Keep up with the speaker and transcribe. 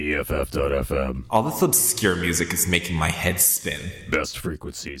BFF.FM. All this obscure music is making my head spin. Best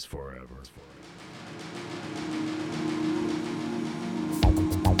frequencies forever.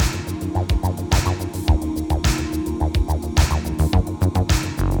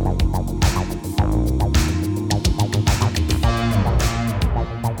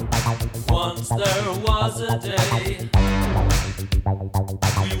 Once there was a day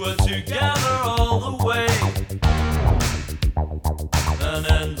we were together all the way. An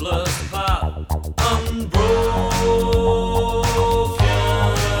endless path, unbroken.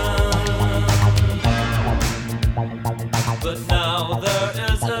 But now there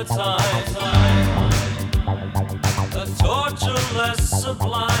is a time, a torture less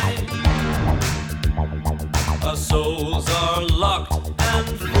sublime. Our souls are locked and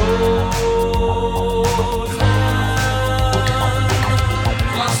frozen.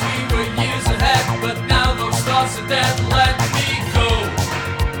 Once we were years ahead, but now those thoughts are dead. Let me go.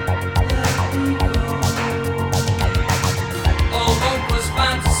 All hopeless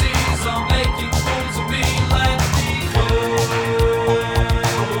fantasies are making fools of me. Let me go.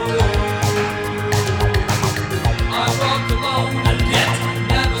 I walk alone and yet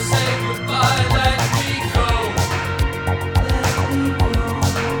never say goodbye. Let me go.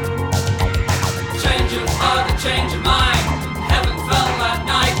 Change your heart and change your mind. Heaven fell that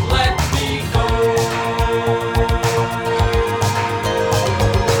night. Let me go.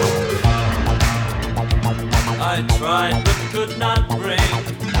 I tried but could not bring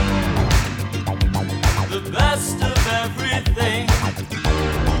the best of everything.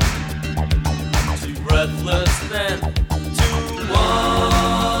 Too breathless then to wonder.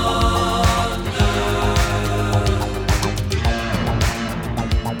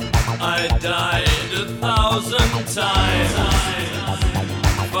 I died 1,000 times,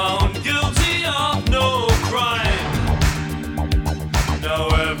 found guilty of no crime. Now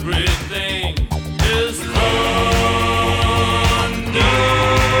everything is under.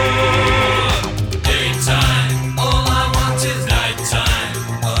 Daytime, all I want is nighttime.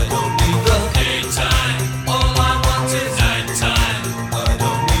 I don't need the daytime. All I want is nighttime. I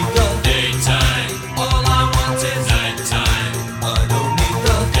don't need the daytime. All I want is nighttime. I don't need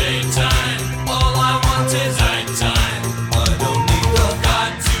the daytime. All I want is nighttime. I don't need the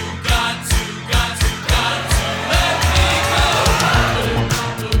got to let me go.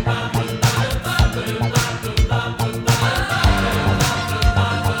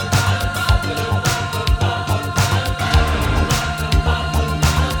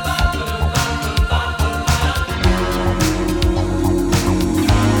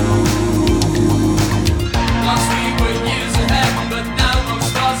 Once we were years ahead, but now those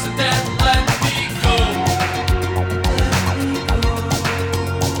stars are dead. Let me go.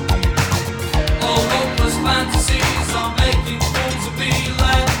 All hopeless fantasies are making fools of me.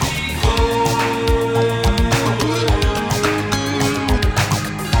 Let me go.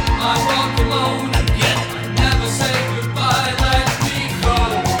 I walk alone and yet never say goodbye. Let me go.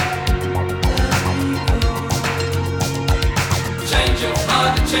 Change your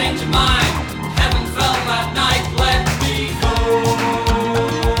heart and change your mind. Heaven fell that night. Let me go.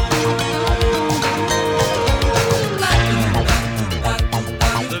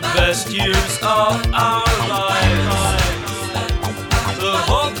 The best years of our lives, the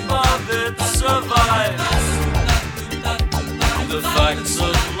hope of it survives. The facts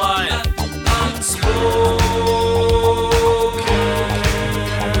of life unspoken.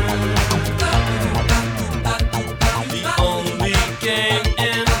 The only game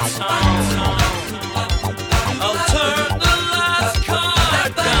in town. I'll turn the last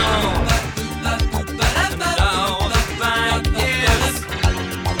card down. And now the bank is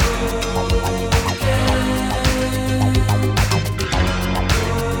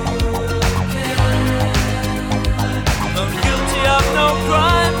I'm guilty of no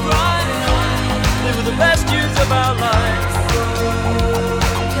crime. They were the best years of our lives.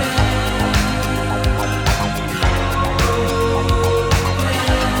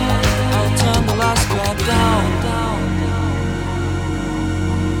 I'll turn the last card down.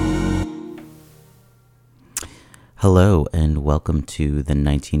 Hello and welcome to the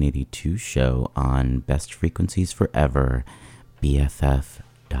 1982 show on Best Frequencies Forever, BFF.FM.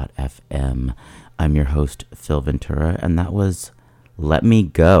 I'm your host, Phil Ventura, and that was Let Me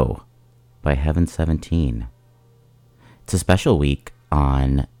Go by Heaven 17. It's a special week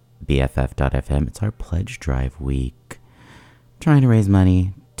on BFF.FM. It's our pledge drive week. Trying to raise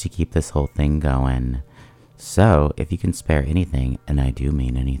money to keep this whole thing going. So, if you can spare anything, and I do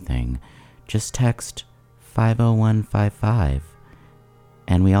mean anything, just text 50155.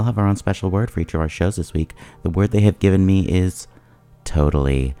 And we all have our own special word for each of our shows this week. The word they have given me is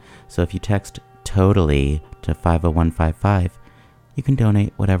totally. So if you text totally to 50155, you can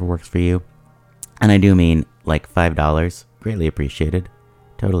donate whatever works for you. And I do mean like $5. Greatly appreciated.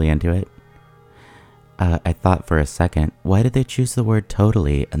 Totally into it. I thought for a second, why did they choose the word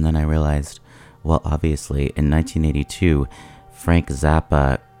totally? And then I realized, well, obviously, in 1982, Frank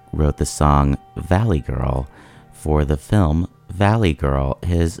Zappa wrote the song Valley Girl for the film Valley Girl.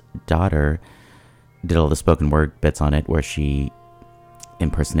 His daughter did all the spoken word bits on it where she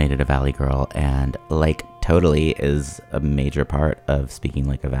impersonated a Valley Girl, and like totally is a major part of speaking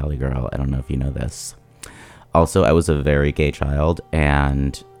like a Valley Girl. I don't know if you know this. Also, I was a very gay child,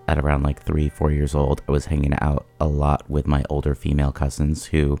 and at around like 3-4 years old, I was hanging out a lot with my older female cousins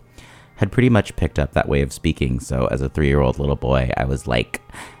who had pretty much picked up that way of speaking. So as a 3-year-old little boy, I was like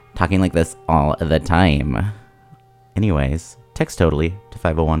talking like this all the time. Anyways, text totally to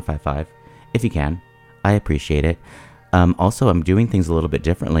 50155 if you can. I appreciate it. Also, I'm doing things a little bit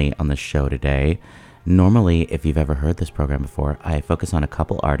differently on the show today. Normally, if you've ever heard this program before, I focus on a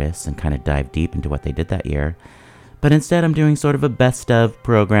couple artists and kind of dive deep into what they did that year. But instead, I'm doing sort of a best of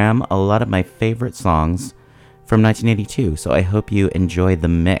program, a lot of my favorite songs from 1982. So I hope you enjoy the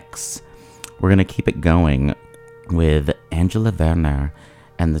mix. We're going to keep it going with Angela Werner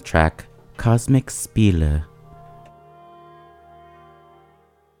and the track Cosmic Spiele.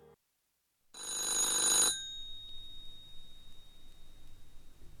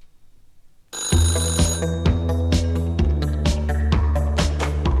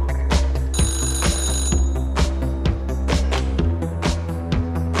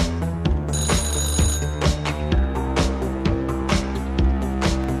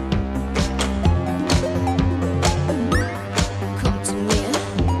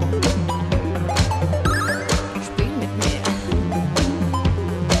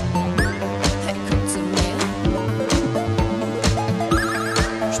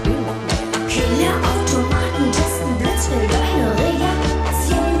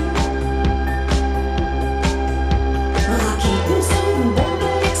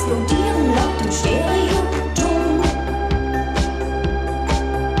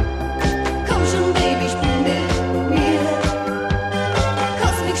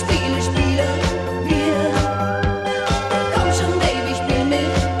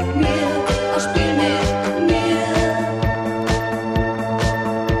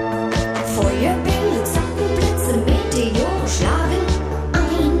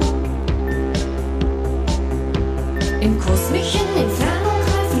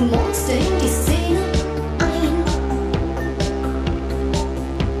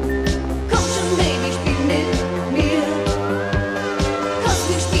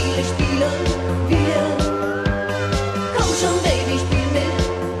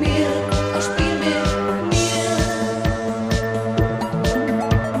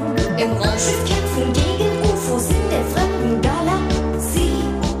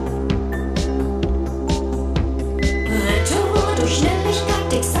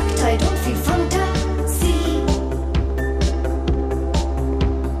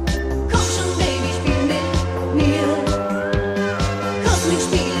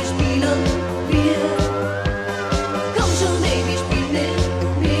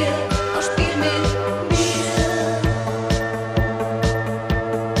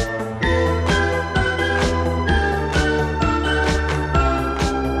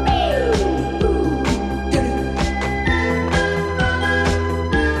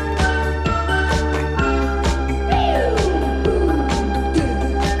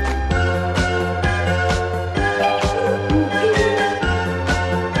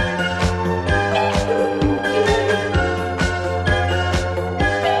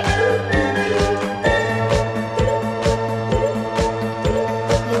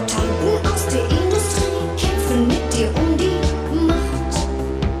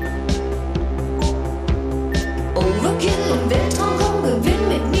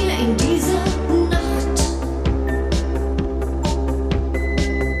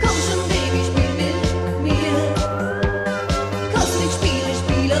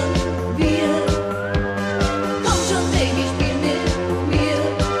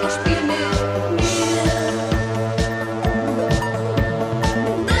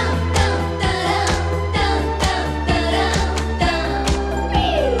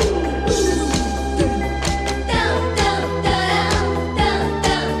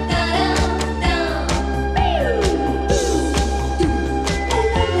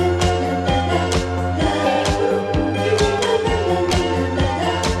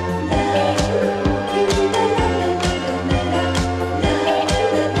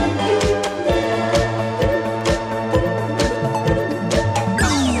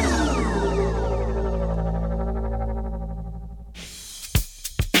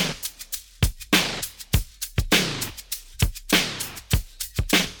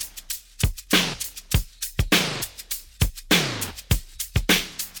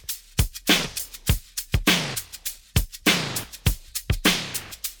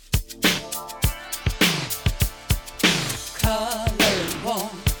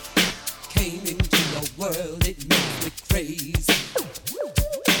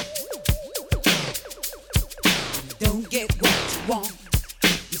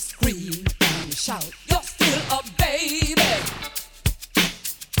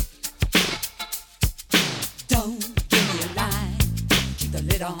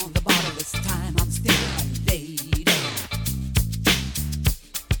 Get on the bottle this time, I'm still a lady.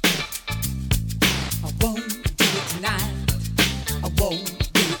 I won't do it tonight. I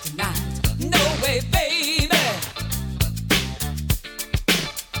won't do it tonight. No way, baby.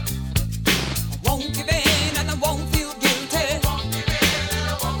 I won't give in and I won't feel guilty.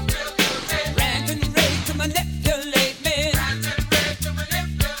 Rant and rave to manipulate me.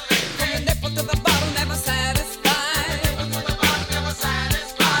 From the nipple to the bottle, never satisfied. From the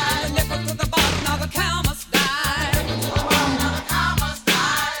nipple to the bottle, now the cow must die.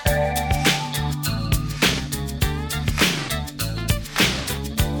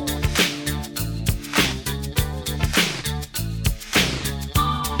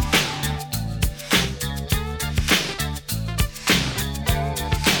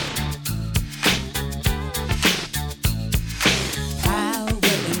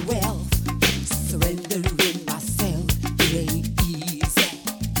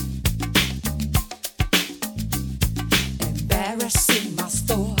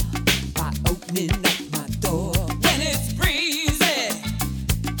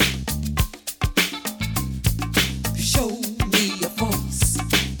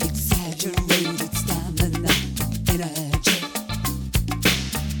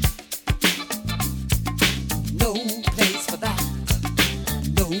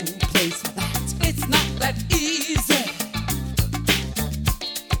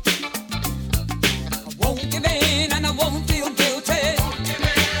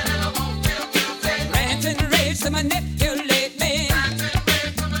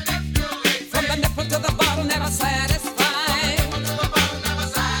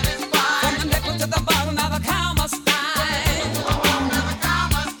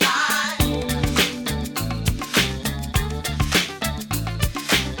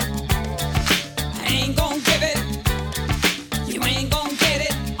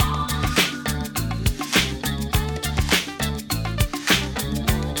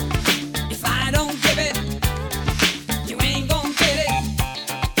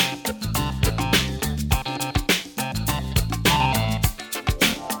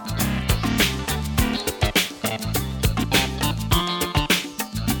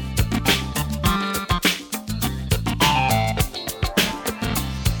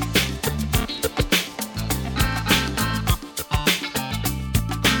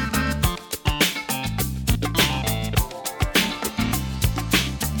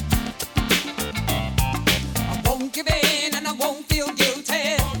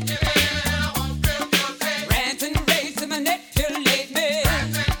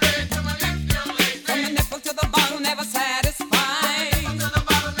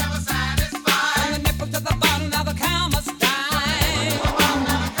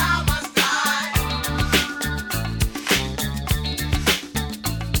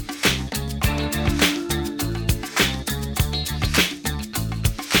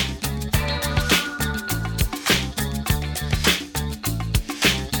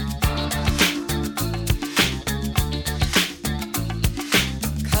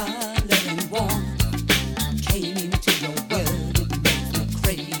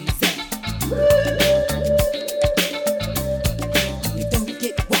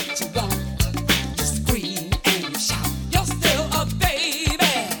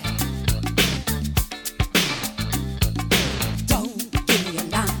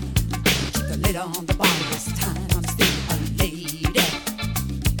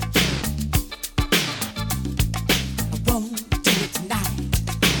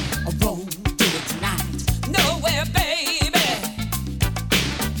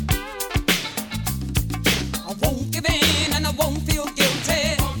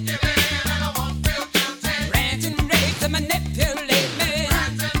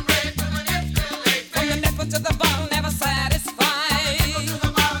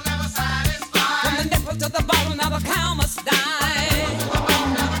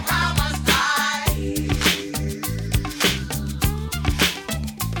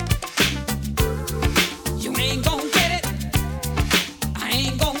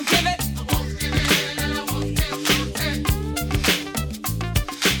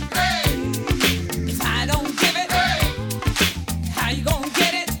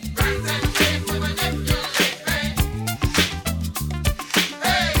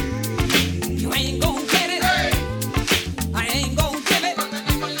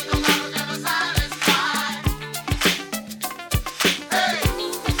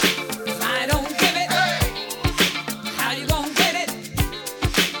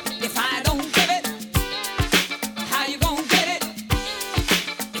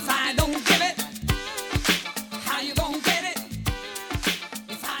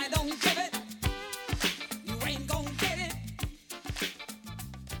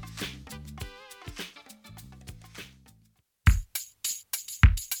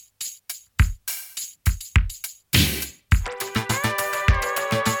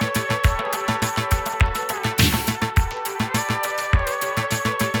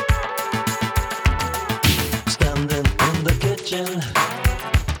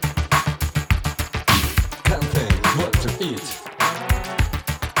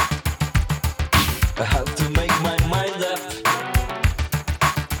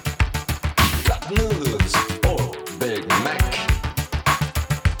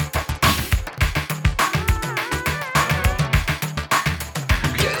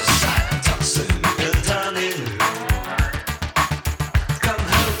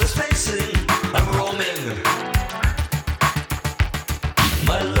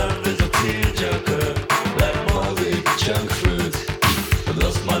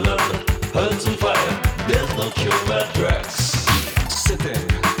 earth's on fire. There's no cure for drugs. Sitting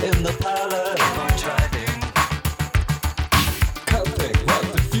in the parlor, keep on driving. Counting what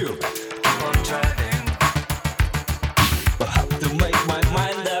the fuel, keep on driving. I have to make my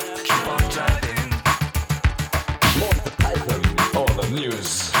mind up, keep on driving. Monty Python, all the news,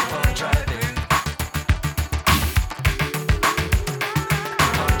 keep on driving.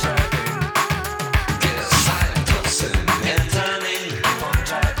 Keep on driving. Guess I'm tossing and turning, keep on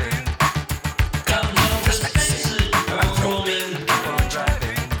driving. Come home to spaces, I'm roaming, keep on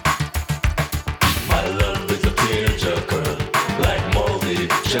driving. My love is a tearjerker, like moldy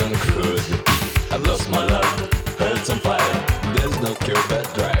junk food. I've lost my love, heart's on fire. There's no cure but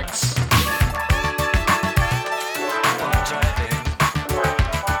drugs. Keep on driving.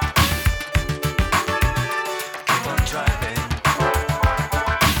 Keep on driving.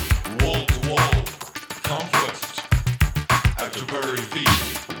 Wall to wall, come first. At your very feet.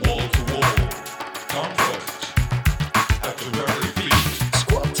 Wall to wall, come first. At your very feet.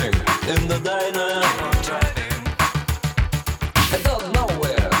 Squatting in the diner, keep on driving. I don't know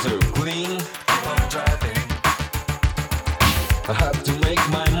where to clean, keep on driving. I have to make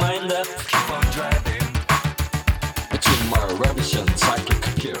my mind up, keep on driving. Between my rubbish and psychic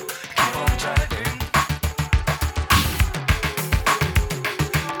computer, keep on driving.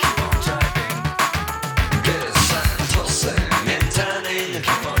 Keep on driving. Guess I'm tossing and turning,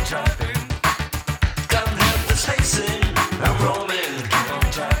 keep on driving. Can't help the spacing, I'm roaming, keep on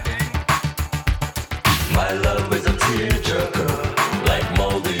driving. My love is a tearjerker, like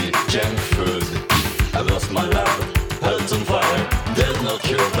moldy junk food. I lost my love, heart's on fire. There's no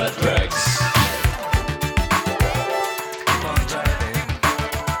cure but drugs. Keep on driving.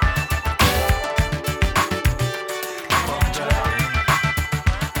 Keep on driving.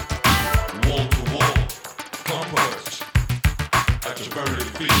 Wall to wall, come first. At your very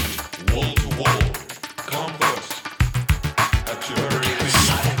feet. Wall to wall, come first. At your very feet.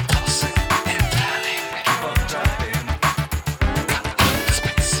 I'm tossing and turning, keep on driving. Can't help the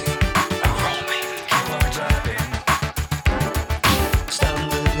spacing, I'm roaming, keep on driving.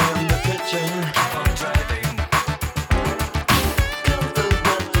 Standing in the kitchen, keep on driving. Can't tell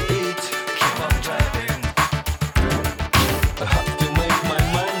what to eat, keep on driving. I have to make my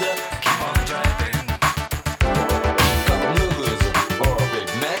mind up, keep on driving. Cup noodles or a Big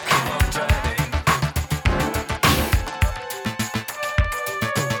Mac, keep on driving.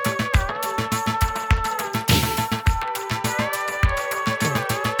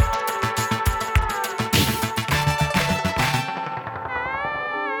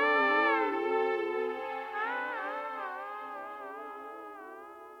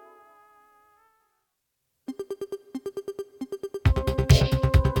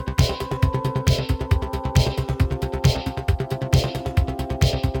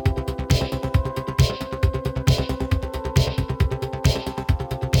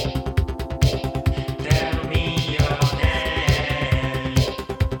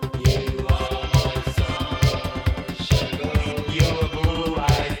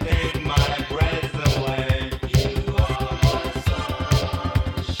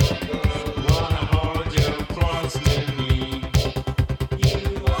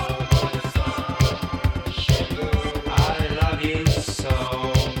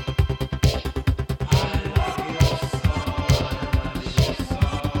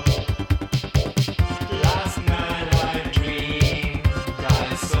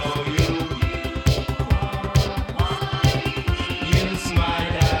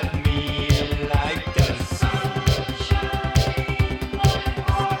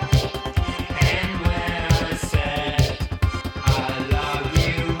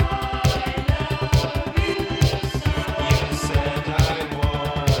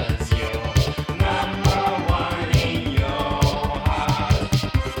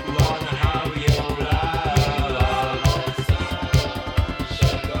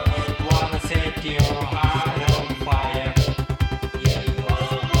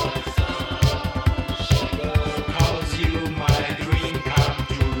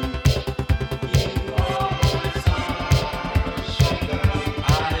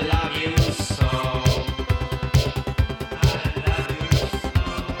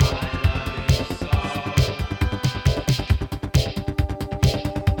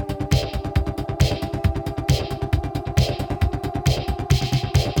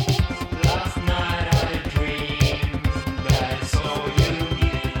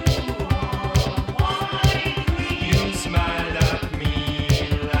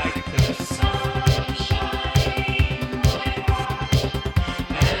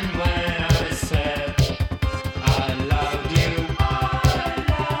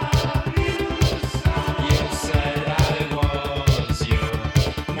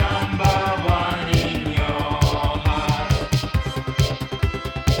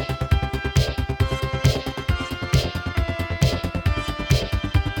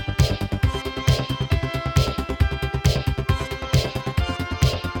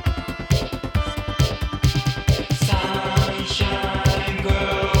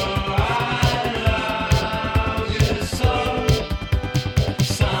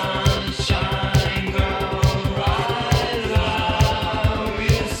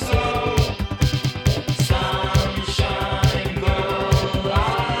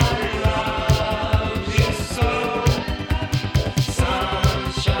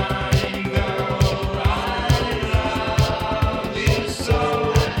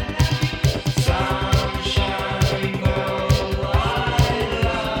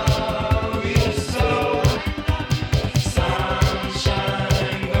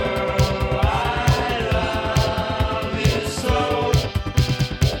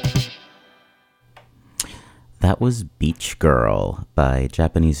 That was Beach Girl by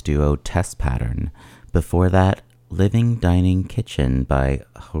Japanese duo Test Pattern. Before that, Living Dining Kitchen by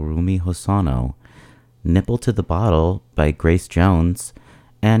Harumi Hosono, Nipple to the Bottle by Grace Jones,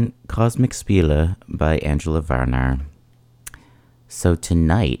 and Cosmic Spiele by Angela Varnar. So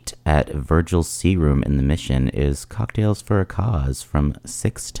tonight at Virgil's Sea Room in the Mission is Cocktails for a Cause from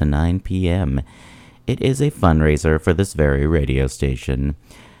 6 to 9 p.m. It is a fundraiser for this very radio station.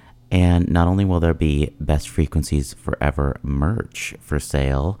 And not only will there be Best Frequencies Forever merch for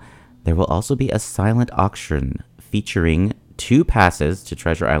sale, there will also be a silent auction featuring 2 passes to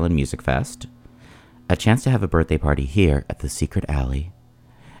Treasure Island Music Fest, a chance to have a birthday party here at the Secret Alley,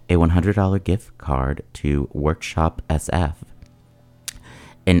 a $100 gift card to Workshop SF,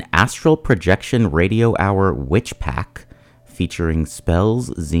 an Astral Projection Radio Hour Witch Pack featuring spells,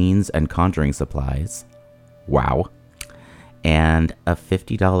 zines, and conjuring supplies. Wow. And a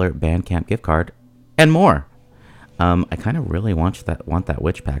 $50 Bandcamp gift card, and more. I kind of really want that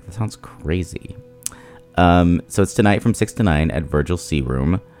witch pack. That sounds crazy. So it's tonight from 6 to 9 at Virgil's Sea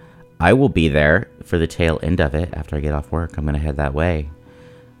Room. I will be there for the tail end of it after I get off work. I'm going to head that way.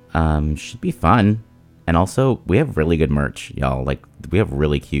 Should be fun. And also, we have really good merch, y'all. Like, we have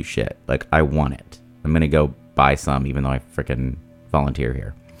really cute shit. Like, I want it. I'm going to go buy some, even though I freaking volunteer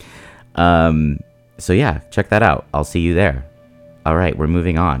here. So yeah, check that out. I'll see you there. All right, we're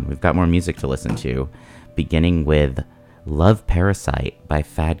moving on. We've got more music to listen to, beginning with Love Parasite by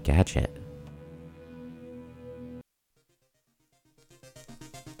Fad Gadget.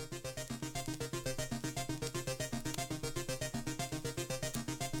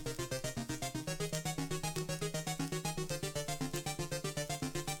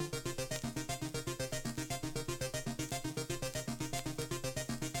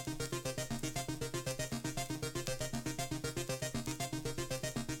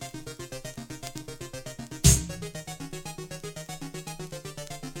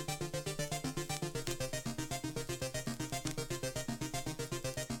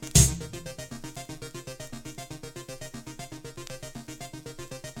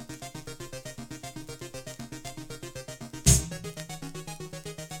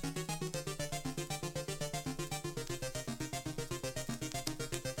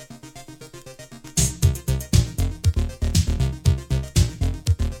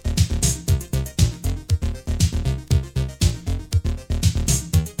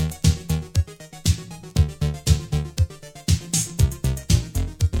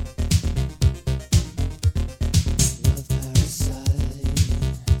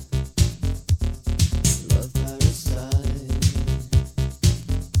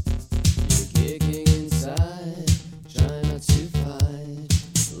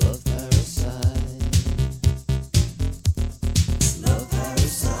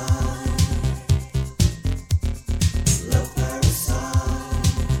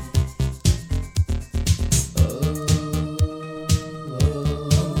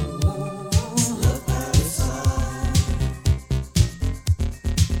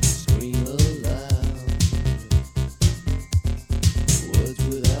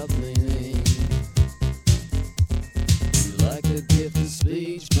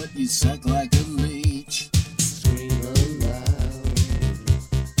 Suck like a leech, scream aloud.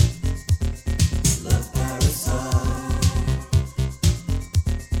 Love parasite,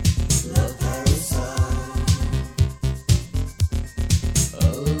 love parasite.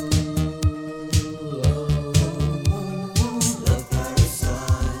 Oh, love parasite.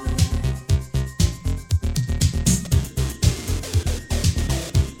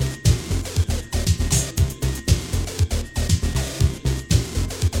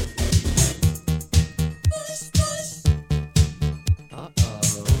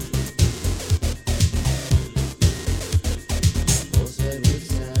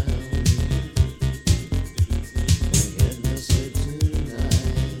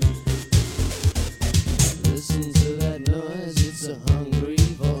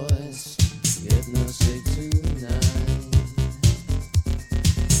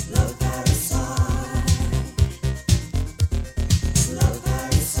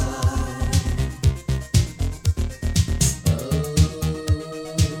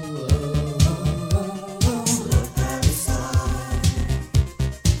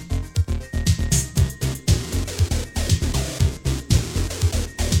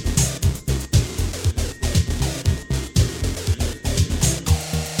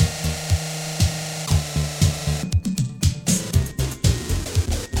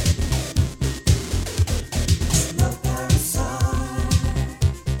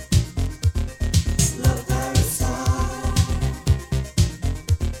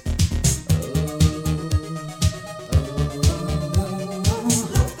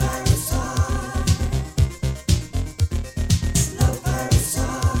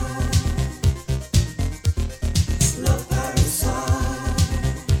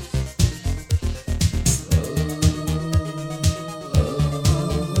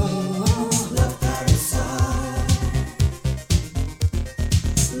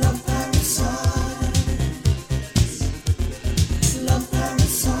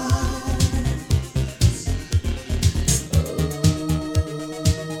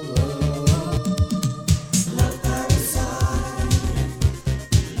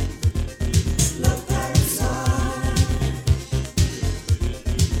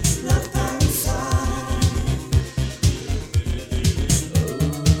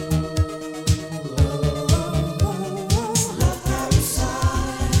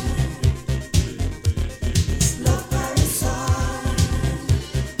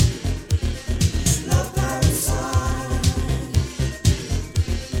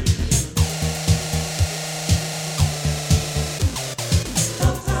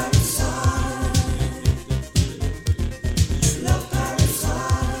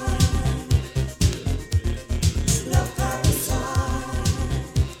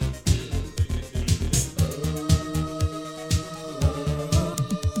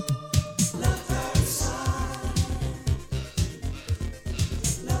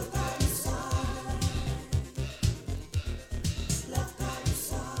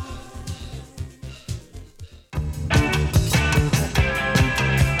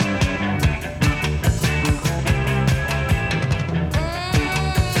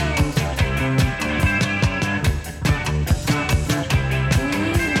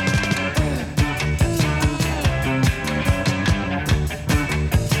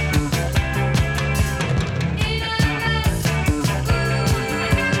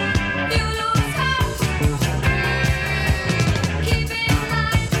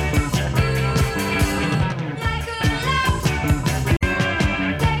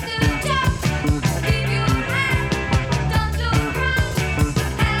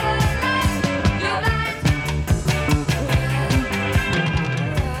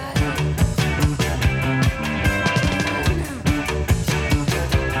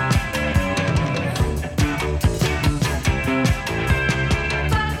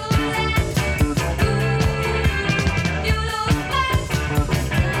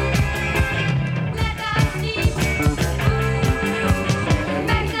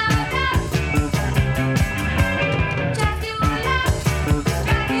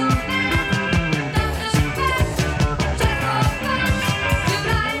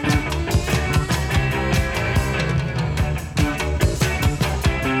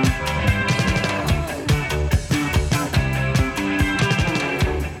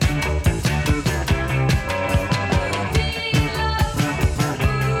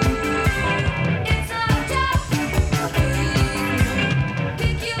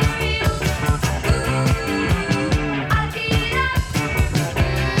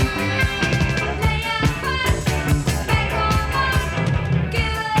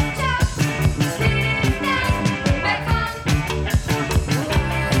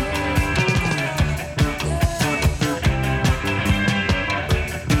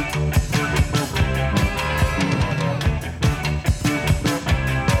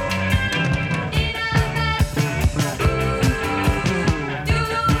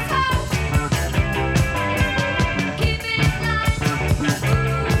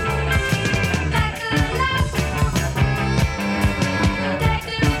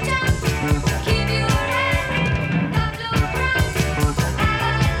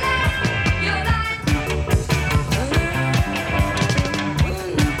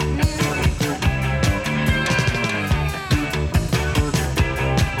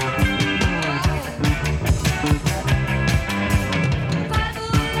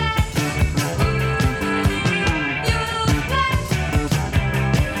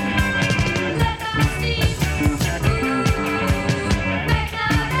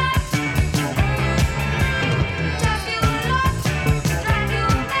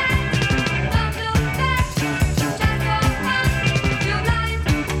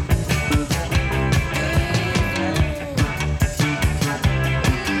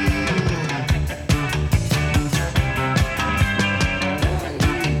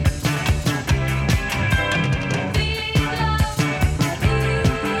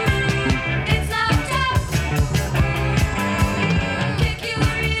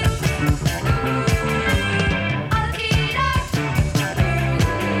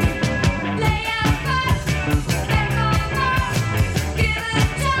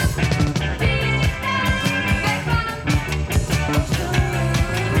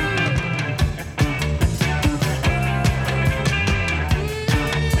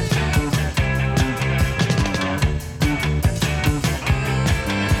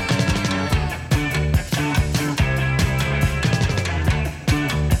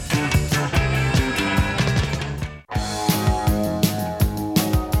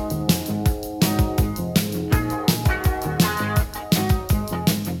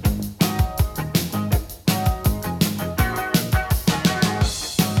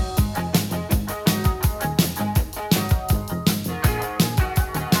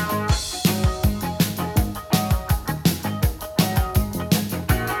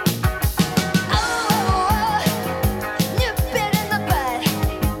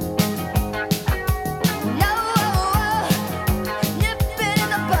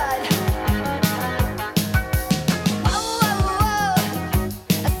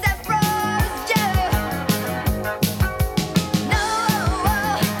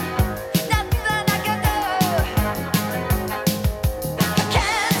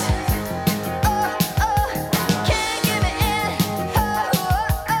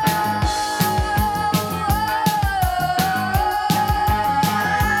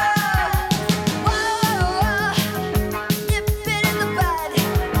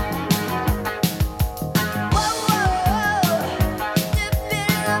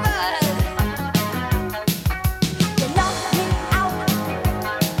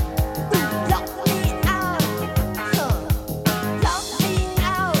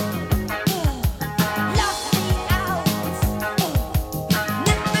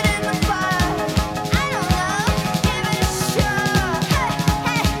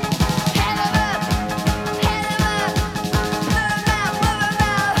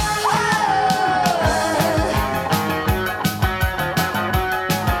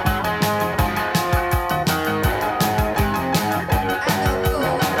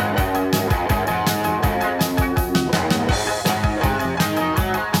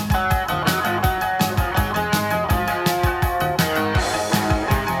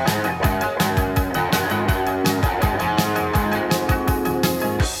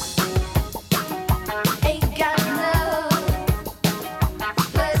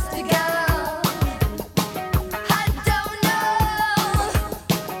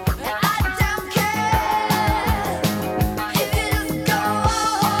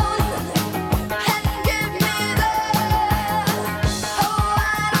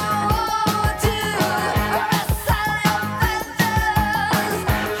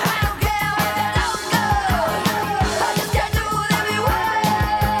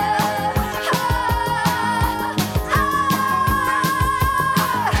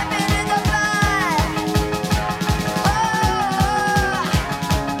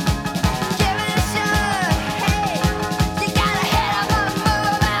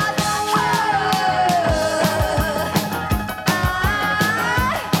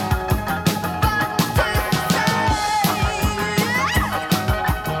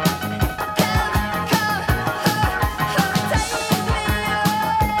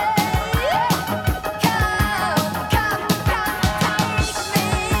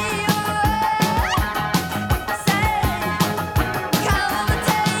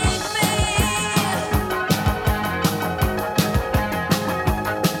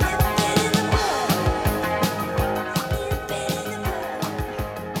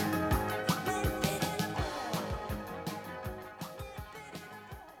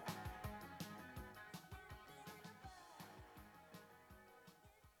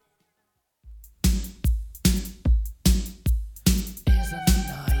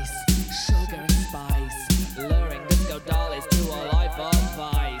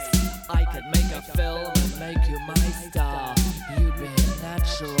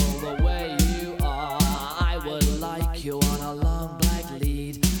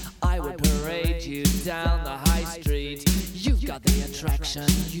 down the high street. You've got the attraction,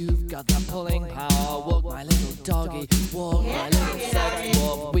 you've got the pulling power. Walk my little doggy, walk my little sex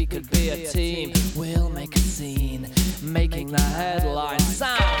wolf. We could be a team, we'll make a scene. Making the headline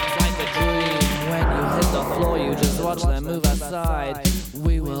sounds like a dream. When you hit the floor, you just watch them move aside.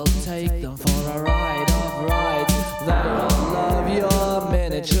 We will take them for a ride of rides. They will love your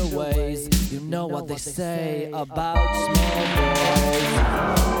miniature ways. You know what they say about small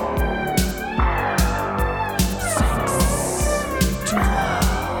boys.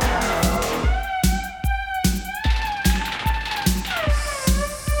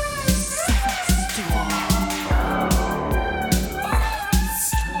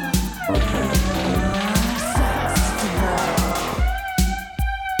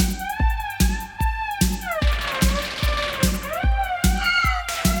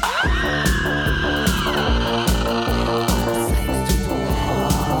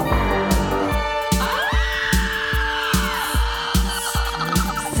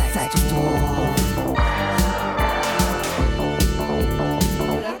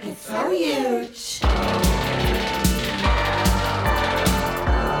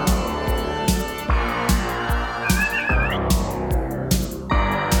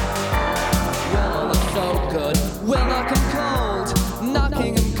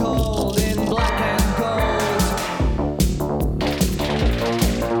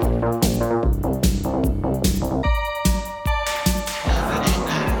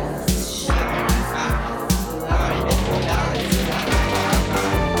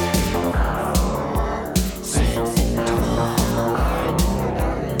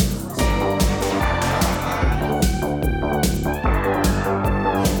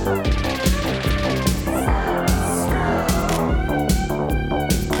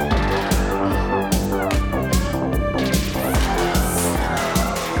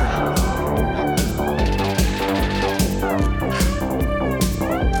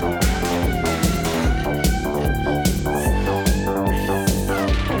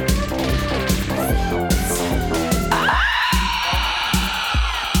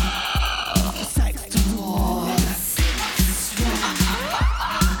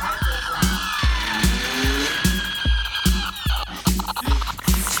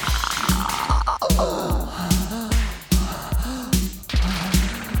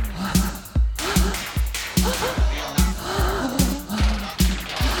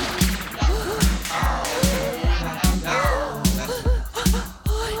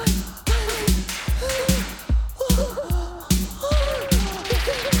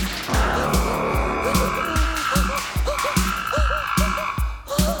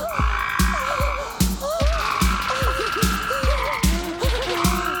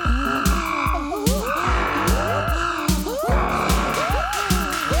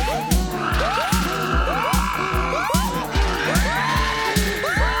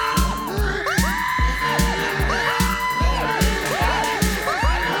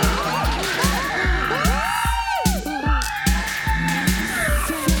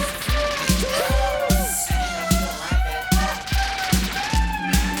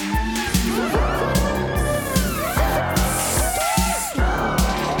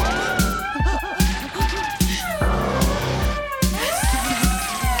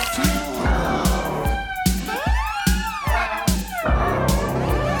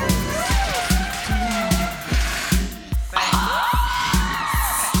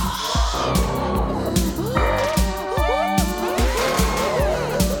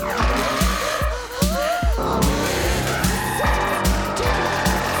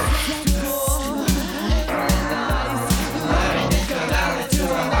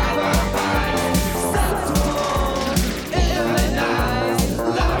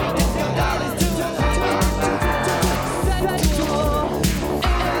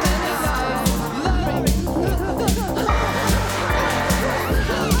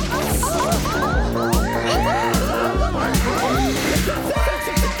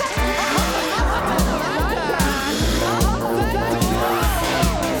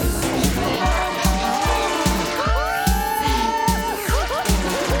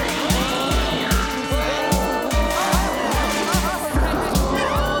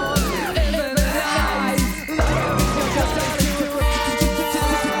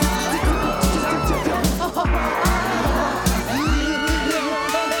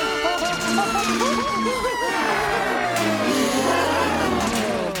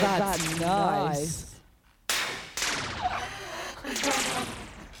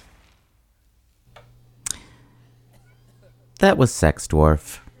 That was Sex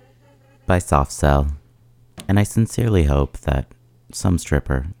Dwarf by Soft Cell, and I sincerely hope that some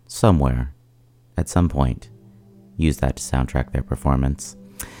stripper somewhere at some point, use that to soundtrack their performance.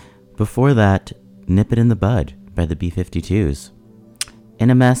 Before that, Nip It in the Bud by the B-52s, In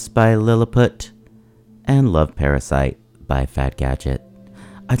a Mess by Lilliput, and Love Parasite by Fad Gadget.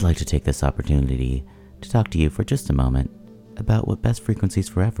 I'd like to take this opportunity to talk to you for just a moment about what Best Frequencies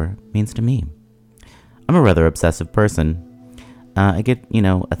Forever means to me. I'm a rather obsessive person. I get,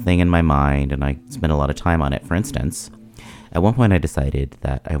 a thing in my mind and I spend a lot of time on it. For instance, at one point I decided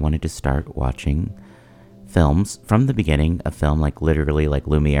that I wanted to start watching films from the beginning, a film literally like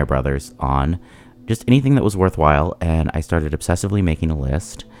Lumiere Brothers on, just anything that was worthwhile, and I started obsessively making a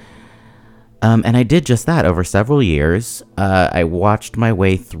list. And I did just that over several years. I watched my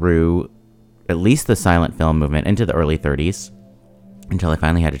way through at least the silent film movement into the early 30s, until I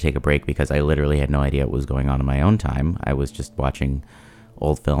finally had to take a break because I literally had no idea what was going on in my own time. I was just watching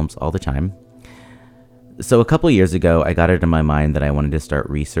old films all the time. So a couple years ago, I got it in my mind that I wanted to start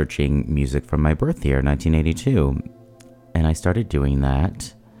researching music from my birth year, 1982. And I started doing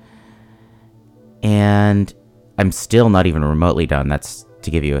that. And I'm still not even remotely done. That's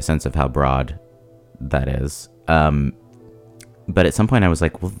to give you a sense of how broad that is. But at some point I was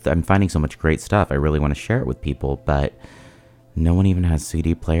like, well, I'm finding so much great stuff. I really want to share it with people, but no one even has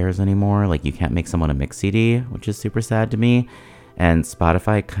CD players anymore. You can't make someone a mix CD, which is super sad to me. And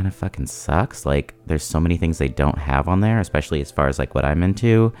Spotify kind of fucking sucks. There's so many things they don't have on there, especially as far as what I'm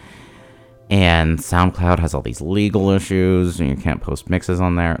into. And SoundCloud has all these legal issues, and you can't post mixes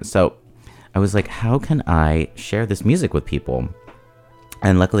on there. So I was like, how can I share this music with people?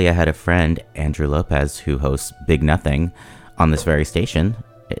 And luckily I had a friend, Andrew Lopez, who hosts Big Nothing on this very station.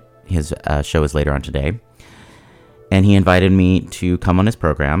 His show is later on today. And he invited me to come on his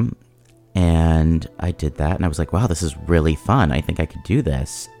program, and I did that, and I was like, wow, this is really fun. I think I could do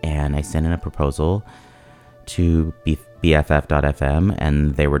this. And I sent in a proposal to BFF.FM,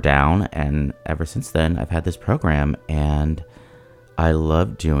 and they were down, and ever since then, I've had this program, and I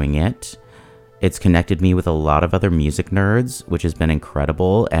love doing it. It's connected me with a lot of other music nerds, which has been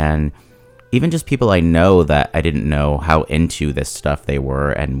incredible, and even just people I know that I didn't know how into this stuff they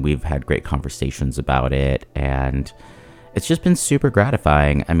were, and we've had great conversations about it, and it's just been super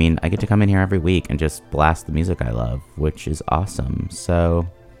gratifying. I mean, I get to come in here every week and just blast the music I love, which is awesome. So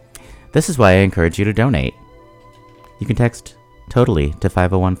this is why I encourage you to donate. You can text TOTALLY to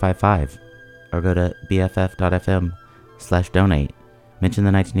 50155 or go to bff.fm/donate. Mention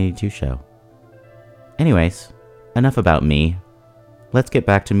the 1982 show. Anyways, enough about me. Let's get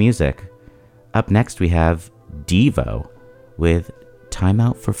back to music. Up next, we have Devo with Time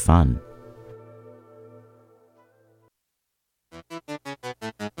Out for Fun.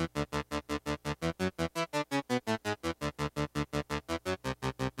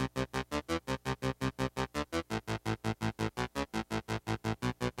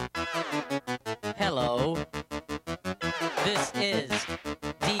 Hello, this is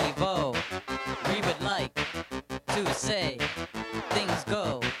Devo. We would like to say things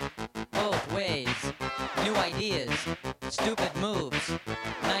go both ways. New ideas, stupid moves,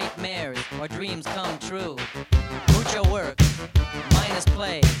 nightmares or dreams come true. Mucho work, minus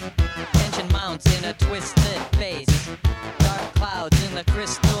play. Tension mounts in a twisted face. Dark clouds in the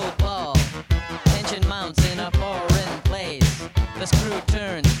crystal ball. Tension mounts in a foreign place. The screw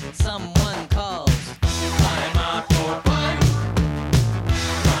turns, someone calls. Time out for fun.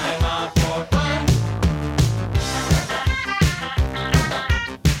 Time out for fun.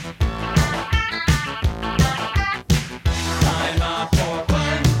 Time out for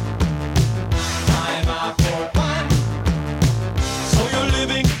fun. Time out for fun. So you're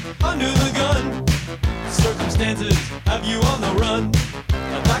living under the gun. Circumstances have you on the run.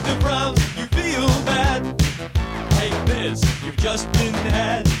 A doctor frowns, you feel bad. Take this, you've just been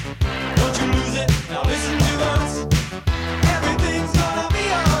had. Don't you lose it, now listen to us. Everything's gonna be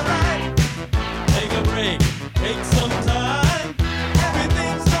alright. Take a break, take some time.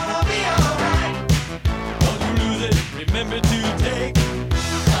 Everything's gonna be alright. Don't you lose it, remember to take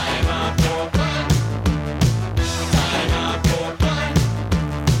time out for fun. Time out for fun.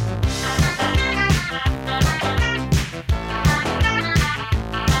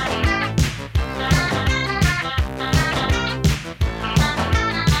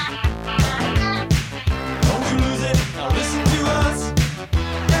 Don't you lose it, now listen to us.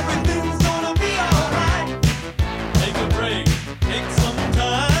 Everything's gonna be alright. Take a break, take some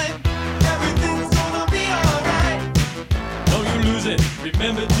time. Everything's gonna be alright. Don't you lose it,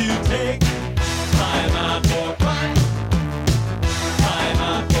 remember to take time out for fun. Time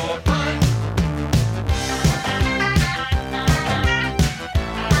out for fun.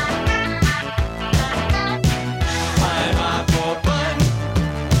 Time out for fun.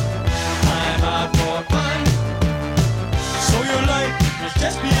 Time out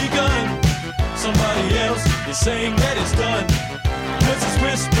saying that it's done. Nurses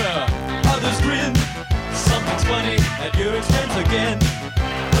whisper, others grin. Something's funny at your expense again.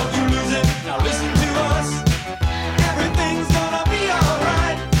 Don't you lose it, now listen to us. Everything's gonna be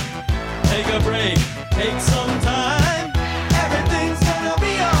alright. Take a break, take some time. Everything's gonna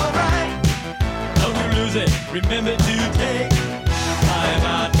be alright. Don't you lose it, remember to take time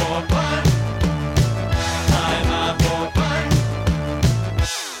out for fun. Time out for fun.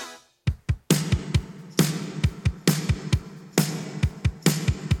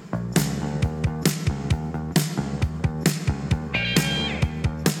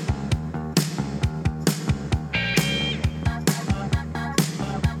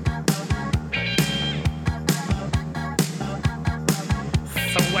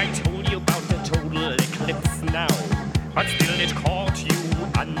 So I told you about the total eclipse now, but still it caught you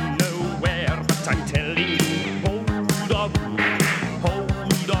unaware. But I'm telling you, hold on,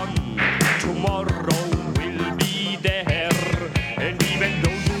 tomorrow will be there. And even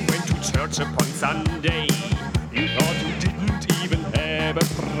though you went to church upon Sunday, you thought you didn't even have a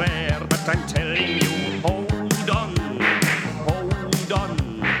prayer. But I'm telling you, hold on,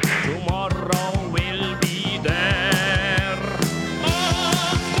 tomorrow will be there.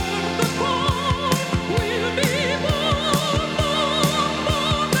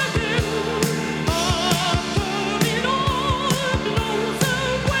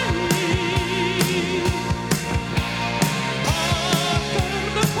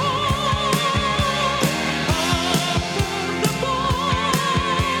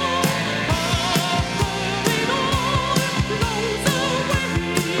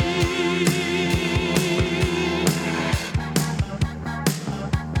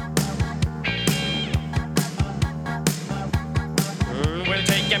 We'll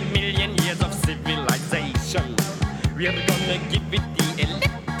take 1,000,000 years of civilization. We're gonna give it the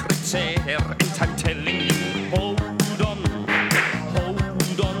electric chair. And I'm telling you, hold on,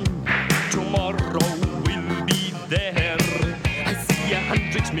 tomorrow will be there. I see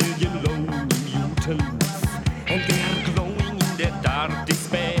 100 million lonely mutants, and they are glowing in their dark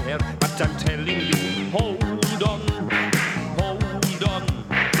despair. But I'm telling you, hold on,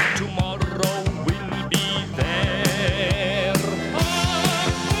 tomorrow will be there.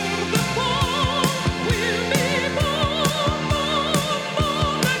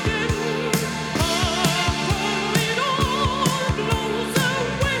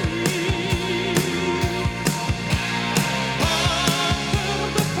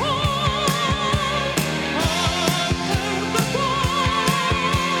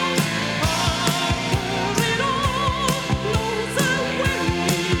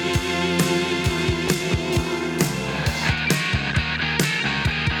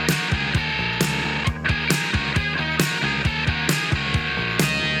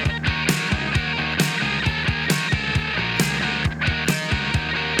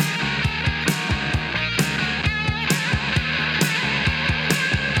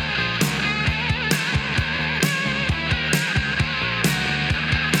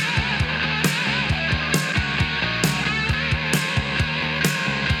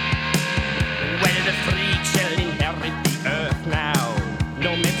 Well, the free shall inherit the earth now,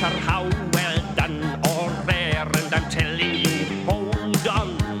 no matter how well done or rare. And I'm telling you, hold on,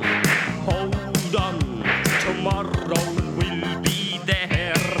 tomorrow will be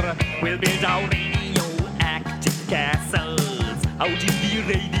there. We'll build our radioactive castles out in the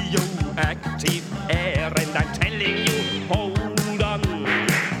radioactive air. And I'm telling you, hold on,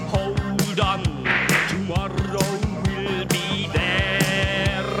 tomorrow will be there.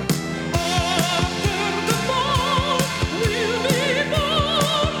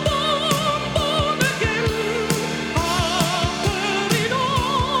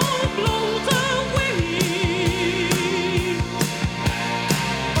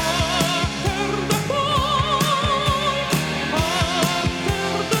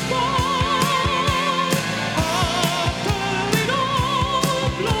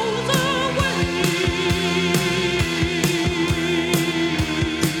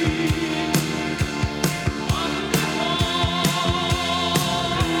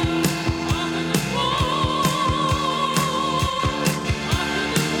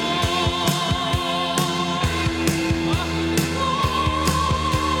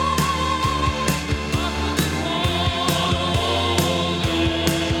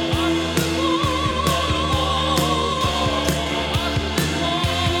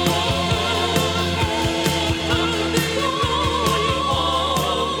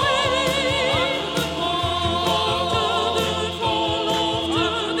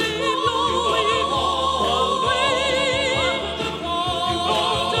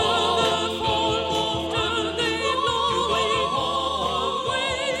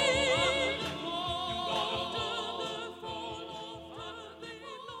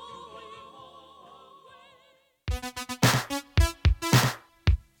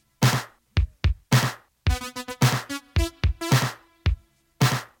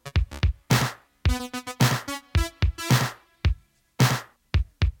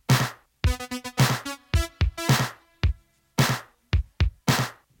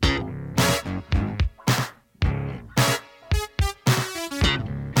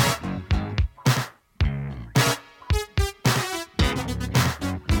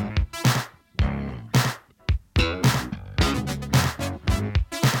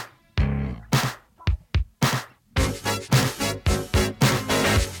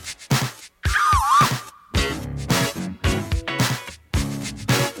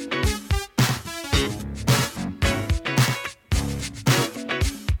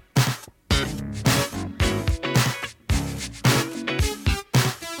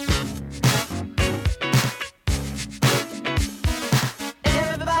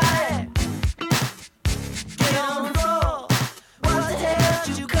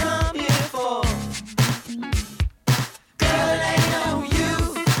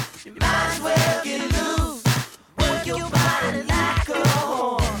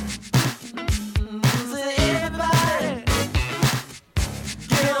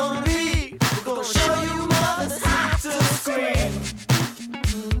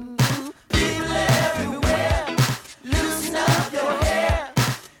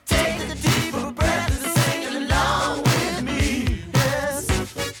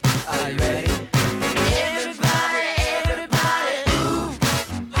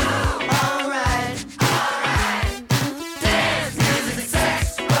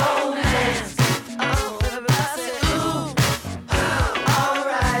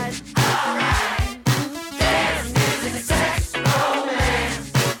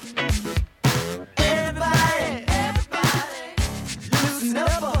 loosen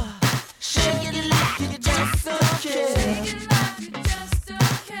up, shake it like you just don't care.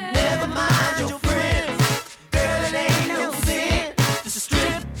 Never mind your friends, girl, it ain't no sin. Just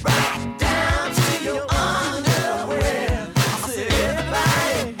strip right down to your underwear. I said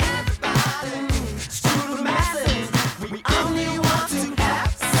everybody, screw the masses. We only want to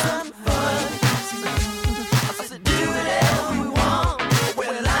have some fun. I said do whatever we want,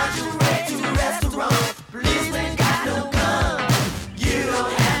 whether lingerie to restaurant. Please, we ain't got no gun. You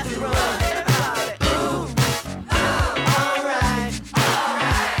don't have to run. Everybody, ooh, alright,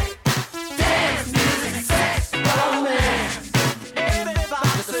 alright. Dance, music, sex, romance.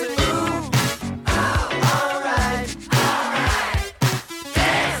 Everybody say ooh, alright, alright.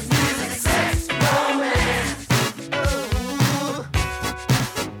 Dance, music, sex, romance. Ooh.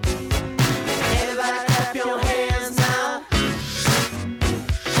 Everybody clap your hands now.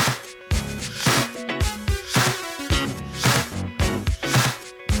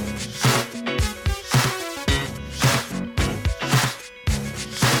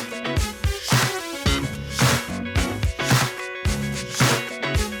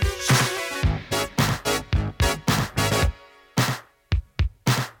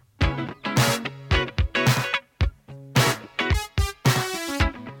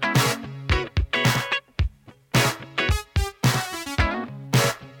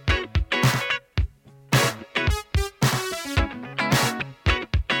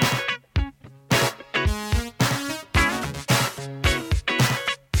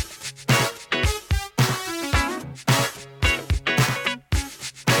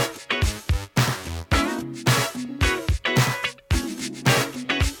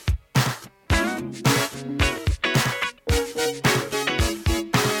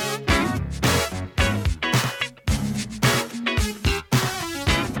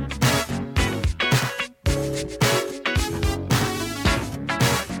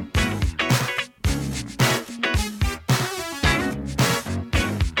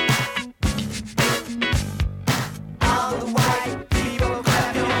 All the white people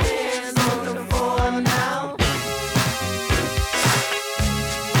clap your hands on the floor now.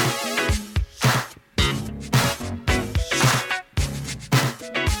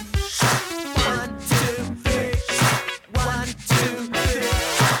 One, two, three. One, two, three.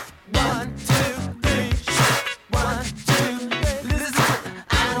 One, two, three. One, two, three. Listen,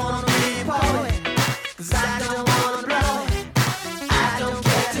 I don't wanna be a poet, 'cause I don't wanna blow it. I don't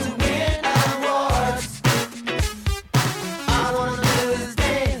care to win awards. All I wanna do is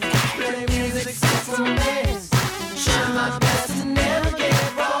dance, play music, sex, romance. Try my best to never get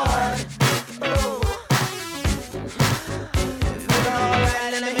bored. Oh, feel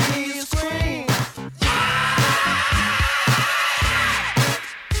alright and I hear you scream.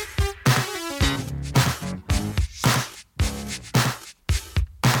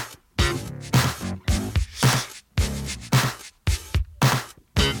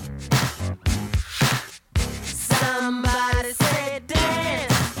 Somebody say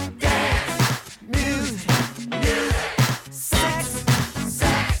dance, dance, music, music, sex,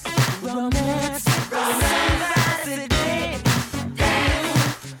 sex, romance, romance. Somebody say dance, dance,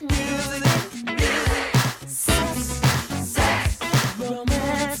 music, music, sex, sex,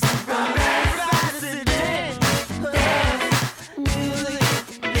 romance, romance. Somebody say dance, dance, music,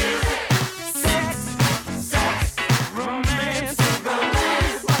 music, sex, sex, romance,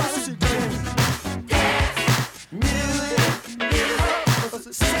 romance. Somebody say dance, dance, music, music, sex,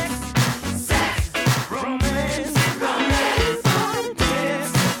 sex, romance, romance.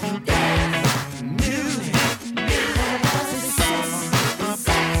 Dance, dance, music, music, sex,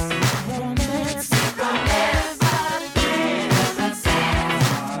 sex, romance, romance. Dance, sex,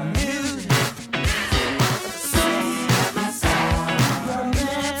 music, sex, sex,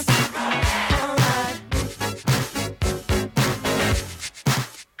 romance. Alright.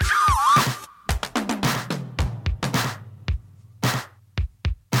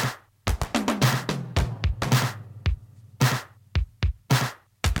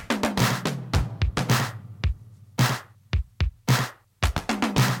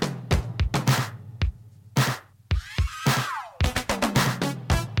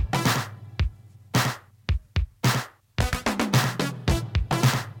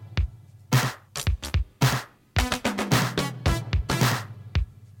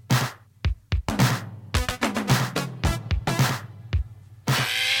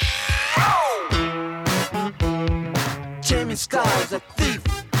 Jimmy Star's a thief.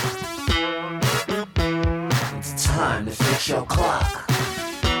 It's time to fix your clock.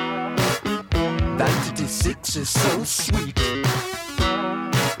 96 is so sweet.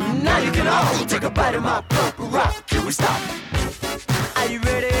 Now you can all take a bite of my purple rock. Can we stop? I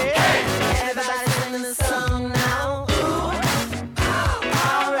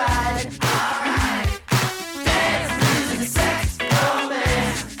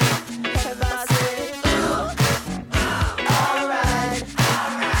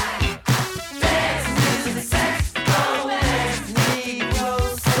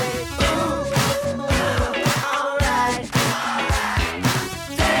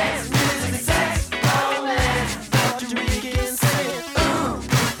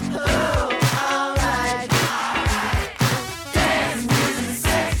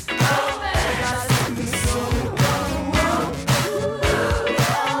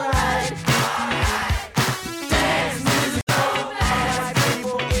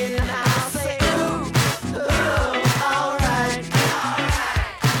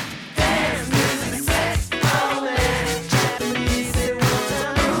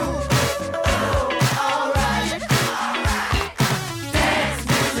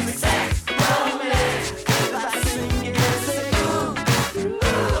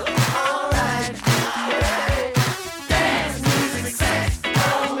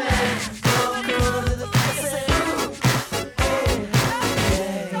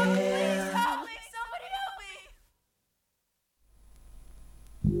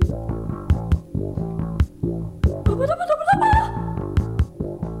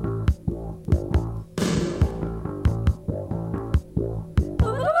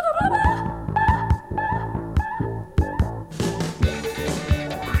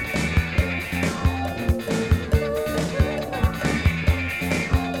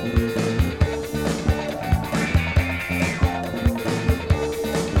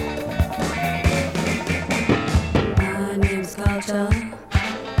culture,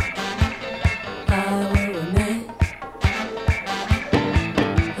 I will remain.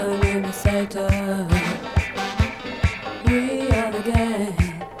 Her name is Satan. We are the gang.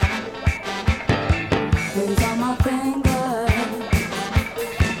 Rings on my fingers,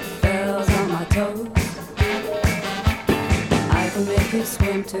 bells on my toes. I can make you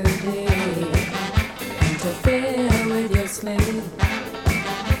swim too deep, interfere with your sleep.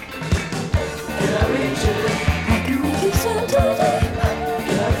 Can I reach it? I can make you swim too deep.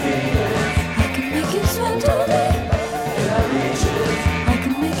 Can I feel it? I can make you swim too deep. Can I reach it? I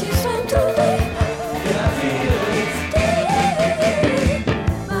can make you swim too deep. Can I feel it? Deep.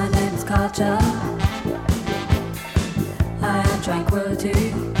 My name's Culture. I am tranquility.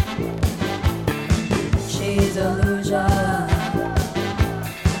 She's illusion.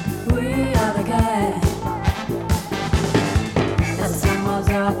 We are the gang. As animals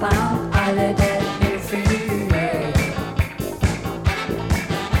are found, I lay dead in fear.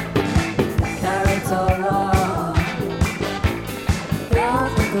 Carrots are raw.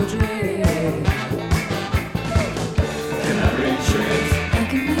 Logical dream. Can I reach it? I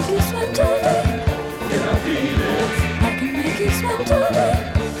can make you swim too deep. Can I feel it? I can make you swim too deep.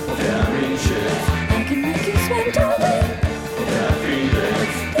 Can I reach it? I can make you swim too deep. Can I feel it?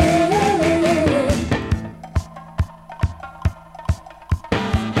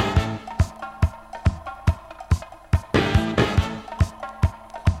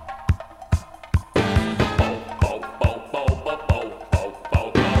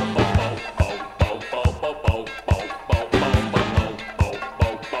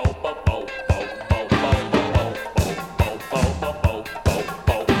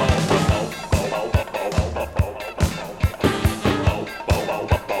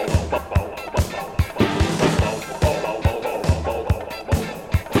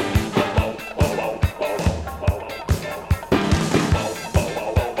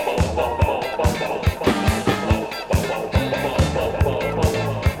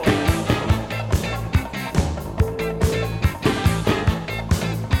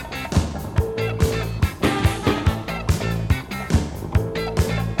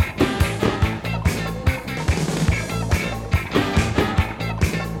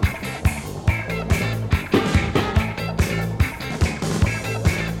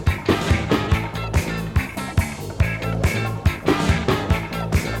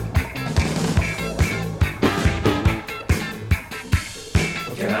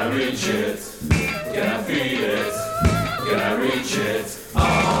 Can I reach it? Can I feel it? Can I reach it?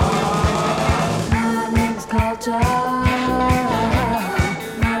 My name's Culture.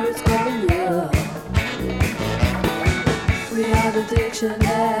 My roots go in you. We are the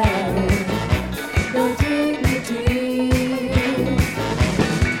dictionary. No dignity.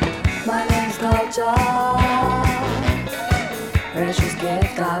 My name's Culture. Precious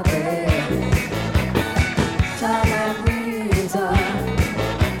gift I bring. Time and reason.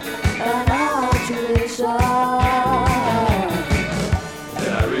 And our tradition.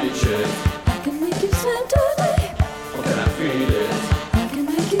 Can I reach it? I can make you swim too deep. Can I feel it? I can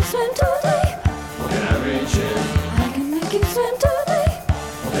make you swim too deep. Can I reach it? I can make you swim too deep.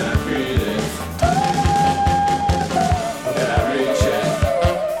 Can I feel it? Can I reach it?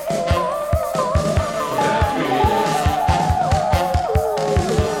 Can I feel it?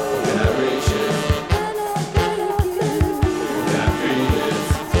 Can I reach it? Can I feel it?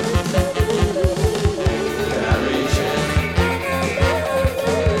 Can I reach it? Can I feel it? Can I reach it? Can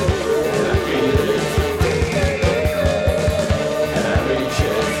I feel it? Can I reach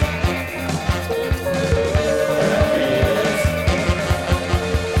it? Can I feel it?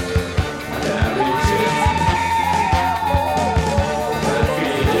 Can I reach it?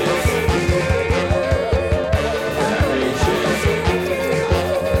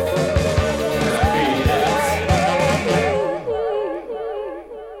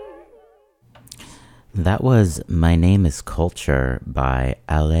 That was My Name is Culture by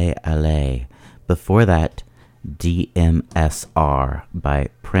Ale Ale. Before that, DMSR by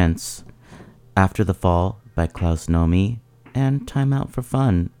Prince. After the Fall by Klaus Nomi. And Time Out for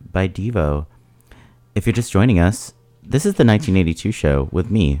Fun by Devo. If you're just joining us, this is the 1982 show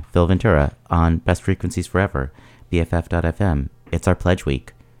with me, Phil Ventura, on Best Frequencies Forever, BFF.FM. It's our pledge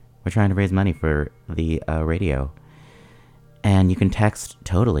week. We're trying to raise money for the radio. And you can text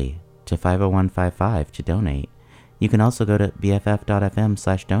totally to 50155 to donate. You can also go to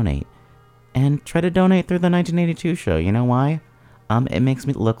bff.fm/donate and try to donate through the 1982 show. You know why? It makes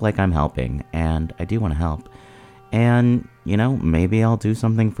me look like I'm helping, and I do want to help. And, you know, maybe I'll do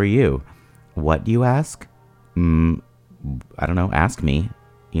something for you. What do you ask? I don't know. Ask me.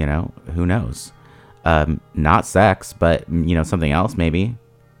 You know, who knows? Not sex, but, something else maybe.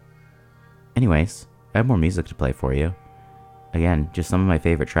 Anyways, I have more music to play for you. Again, just some of my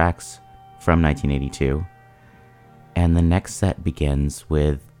favorite tracks from 1982. And the next set begins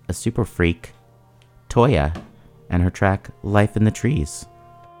with a super freak, Toya, and her track Life in the Trees.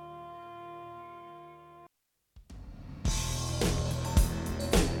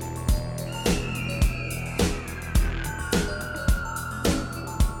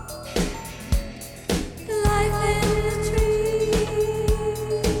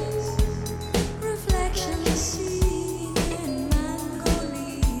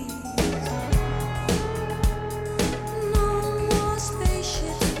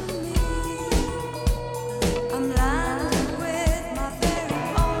 I'm lying with my very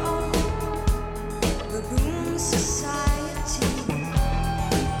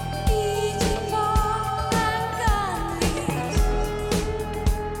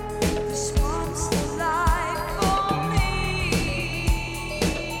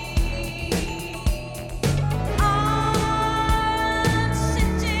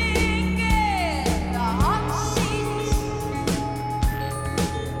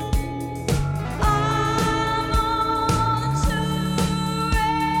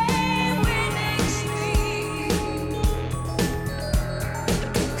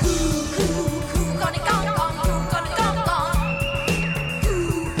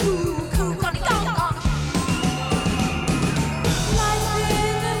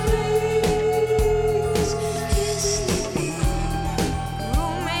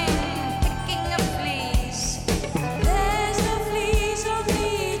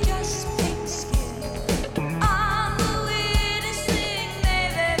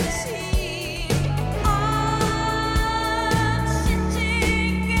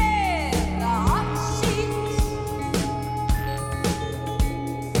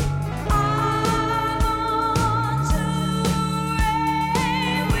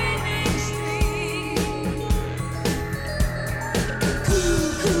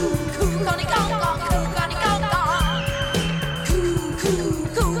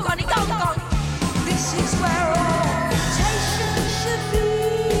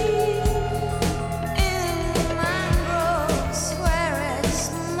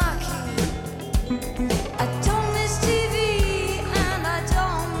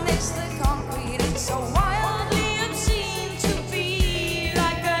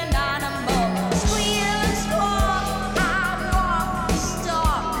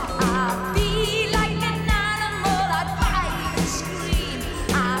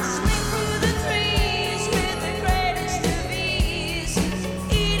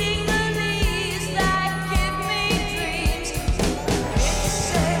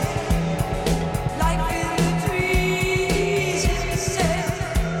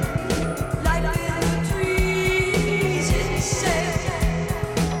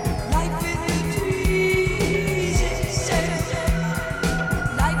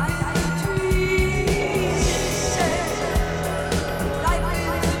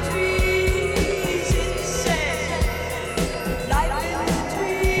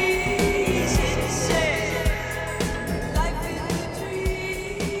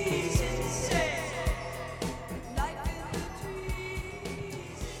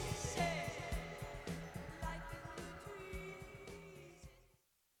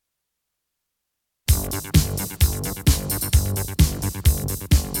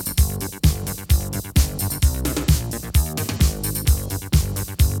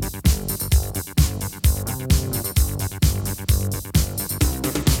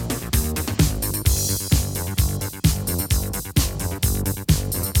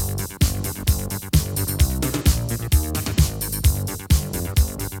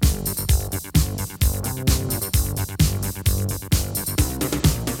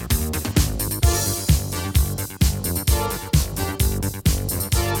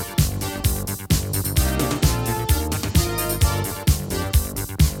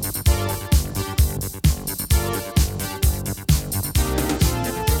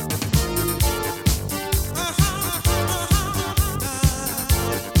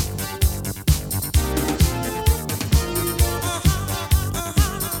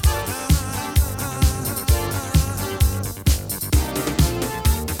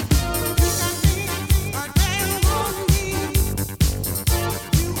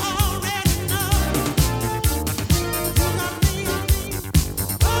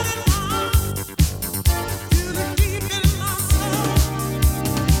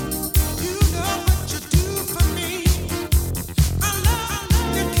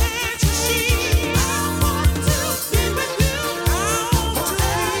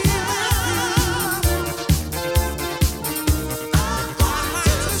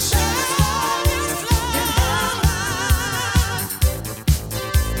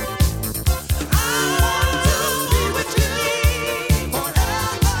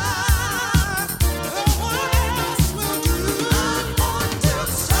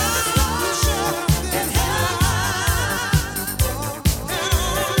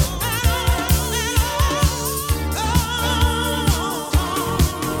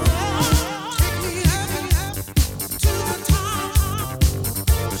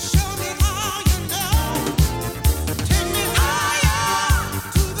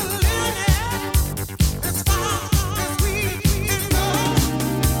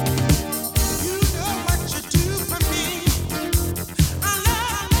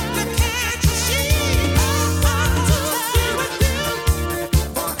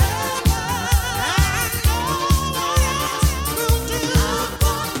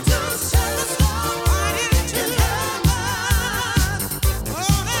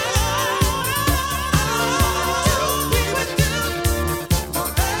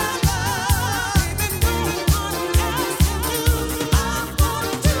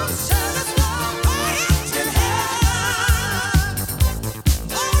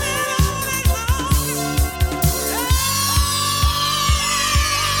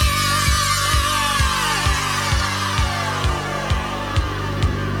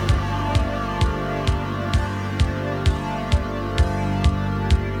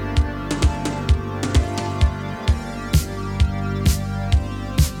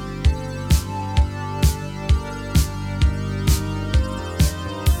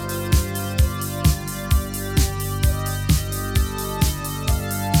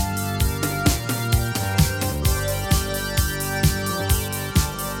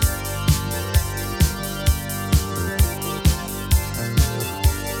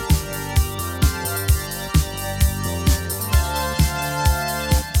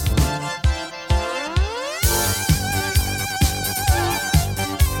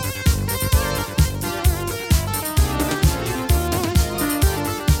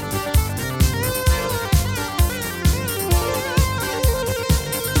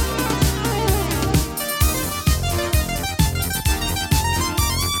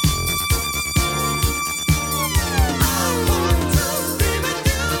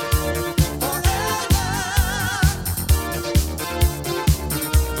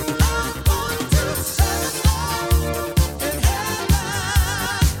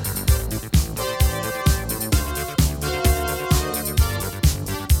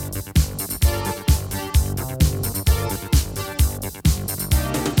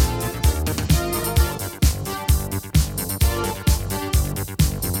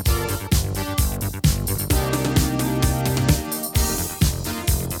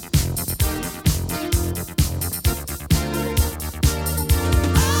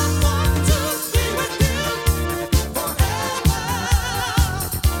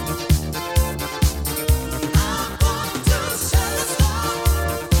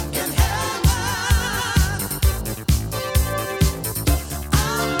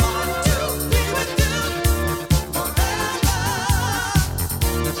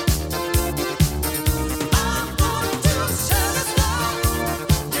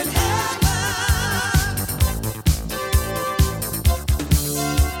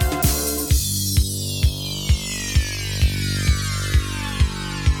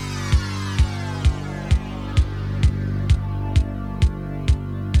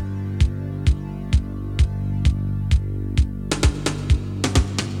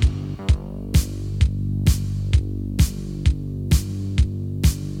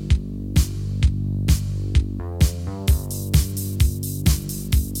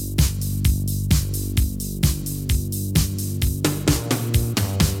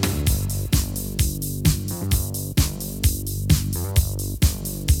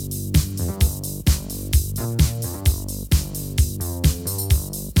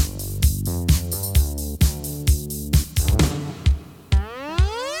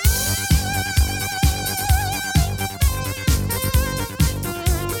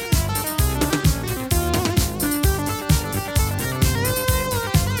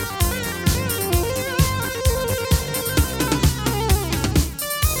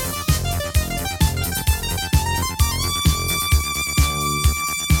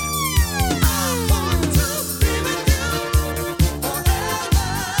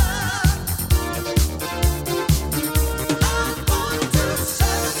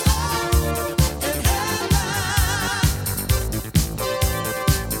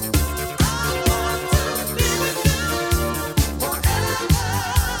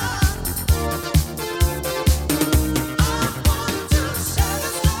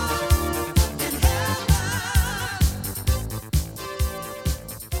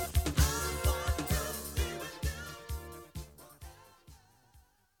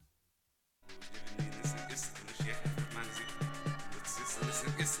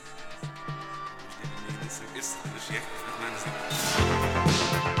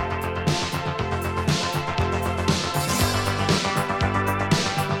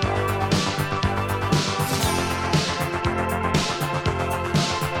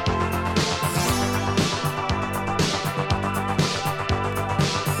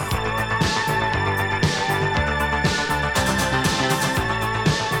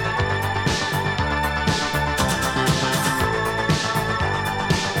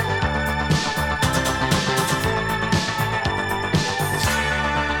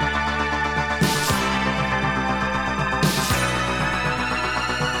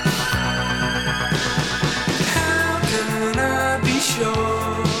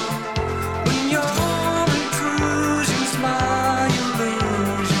sure when your intrusion's my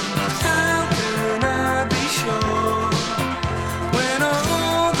illusion? How can I be sure when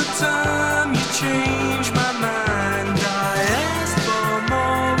all the time you change my mind? I ask for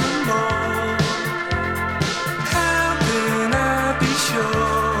more and more. How can I be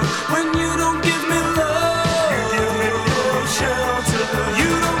sure when you don't give me love? You give me no shelter. You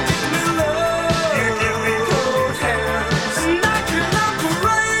don't give me love. You give me cold hands. And I can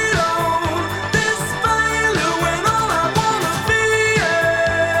operate on this failure when all I wanna be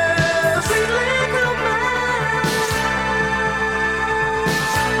is a legal man.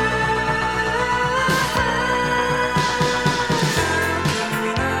 How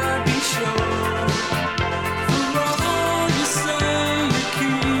can I be sure? For all you say, you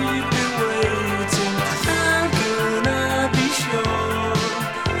keep me waiting. How can I be sure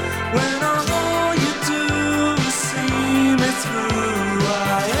when all you do is see me through?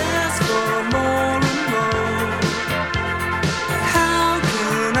 I ask for more and more. How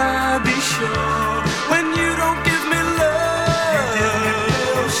can I be sure when you don't give me love? You give me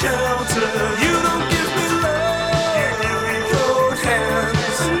no shelter. You don't give me love. You give me cold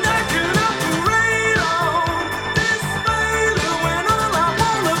hands. And I can operate on this failure when all I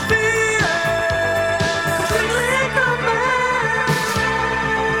wanna be is a legal man.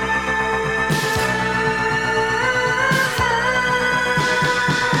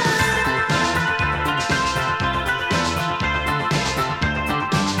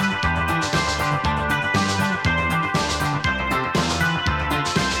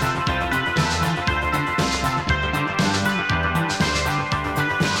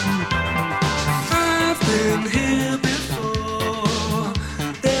 I've been here before.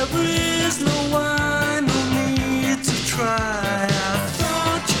 There is no wine, no need to try. I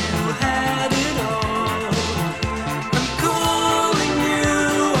thought you had it all. I'm calling you,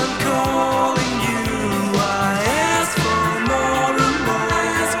 I'm calling you. I ask for more and more.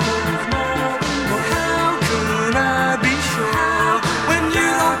 How can I be sure when you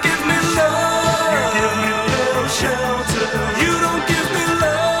don't give me love? You give me no shelter. You don't give me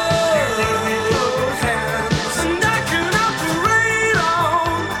love. You give me cold hands. And I can operate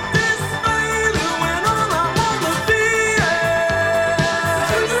on this failure when all I wanna be is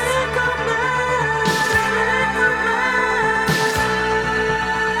a legal man.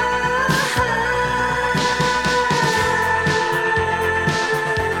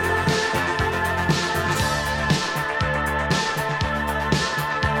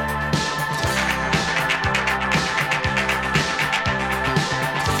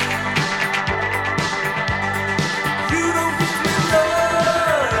 You don't give me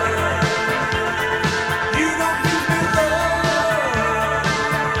love. You don't give me love.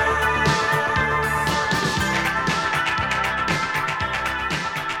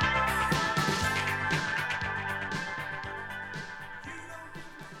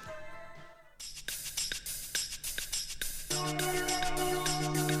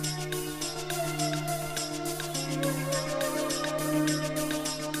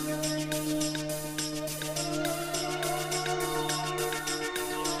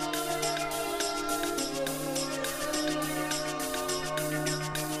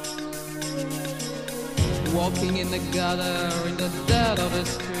 Walking in the gutter in the dead of the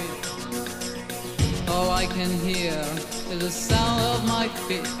street. All I can hear is the sound of my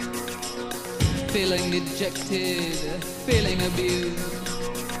feet. Feeling dejected, feeling abused.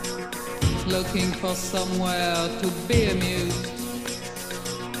 Looking for somewhere to be amused.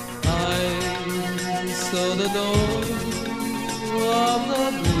 I saw the door of the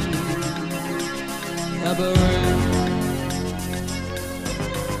blue cabaret.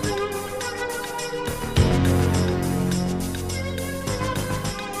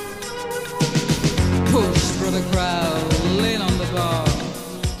 Push through the crowd, lean on the bar.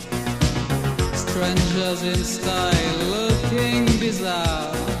 Strangers in style, looking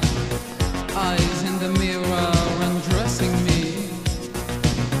bizarre. Eyes in the mirror, undressing me.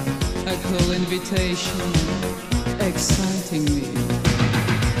 A cool invitation, exciting me.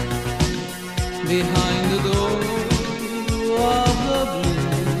 Behind the door of the blue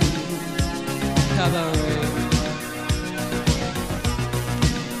cabaret.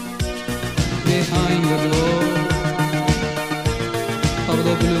 Behind the door of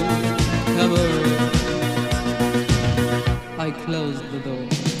the blue cabaret, I closed the door.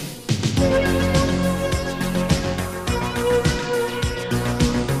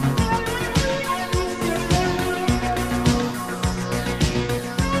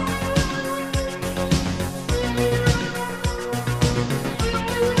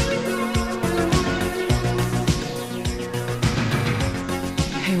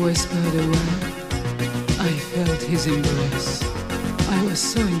 whispered a word. I felt his embrace. I was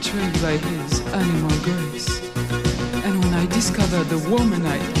so intrigued by his animal grace. And when I discovered the woman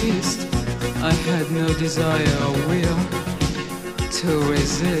I kissed, I had no desire or will to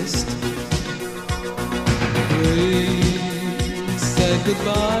resist. We said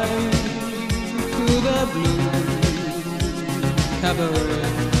goodbye to the blue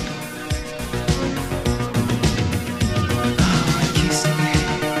cabaret. I kissed again,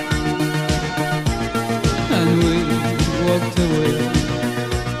 and we walked away.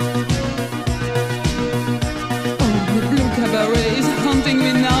 Oh, the blue cabaret is haunting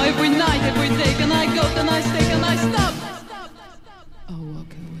me now. Every night, every day, can I go, can I stay, can I stop? I'll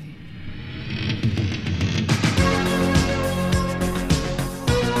walk away.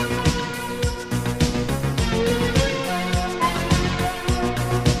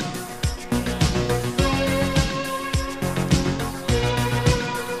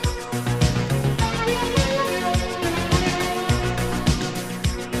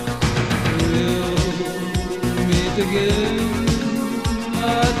 Again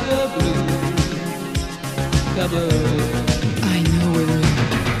at the blue cabaret. I know we will.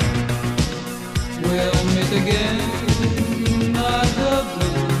 We'll meet again at the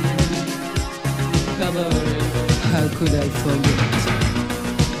blue cabaret. How could I forget?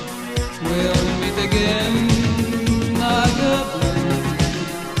 We'll meet again at the blue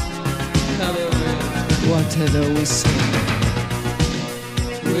cabaret. Whatever we say,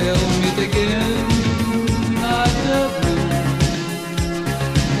 we'll meet again.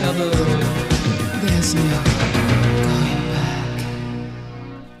 There's no going back.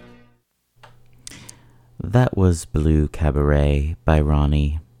 That was Blue Cabaret by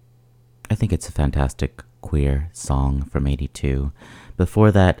Ronnie. I think it's a fantastic queer song from '82.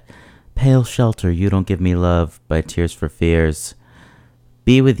 Before that, Pale Shelter, You Don't Give Me Love by Tears for Fears,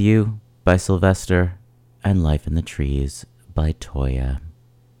 Be With You by Sylvester, and Life in the Trees by Toya.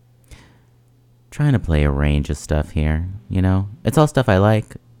 Trying to play a range of stuff here, you know? It's all stuff I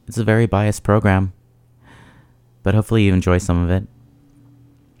like. It's a very biased program. But hopefully you enjoy some of it.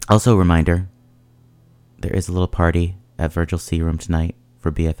 Also a reminder, there is a little party at Virgil C Room tonight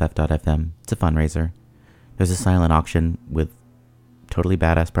for BFF.FM. It's a fundraiser. There's a silent auction with totally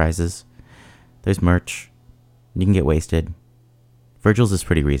badass prizes. There's merch. You can get wasted. Virgil's is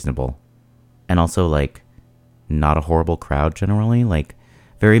pretty reasonable. And also, like, not a horrible crowd generally. Like,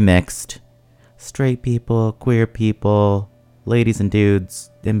 very mixed. Straight people, queer people, ladies and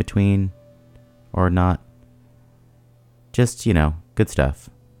dudes, in between, or not. Just, you know, good stuff.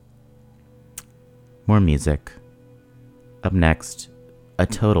 More music. Up next, a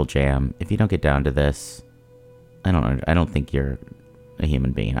total jam. If you don't get down to this, I don't think you're a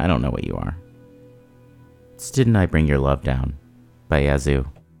human being. I don't know what you are. It's Didn't I Bring Your Love Down by Yazoo.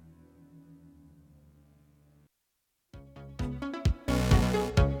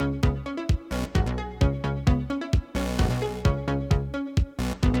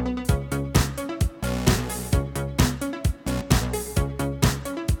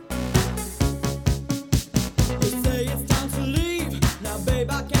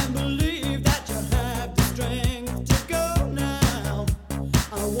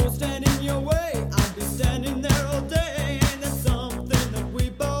 Stand in your way, I'll be standing there all day. And that's something that we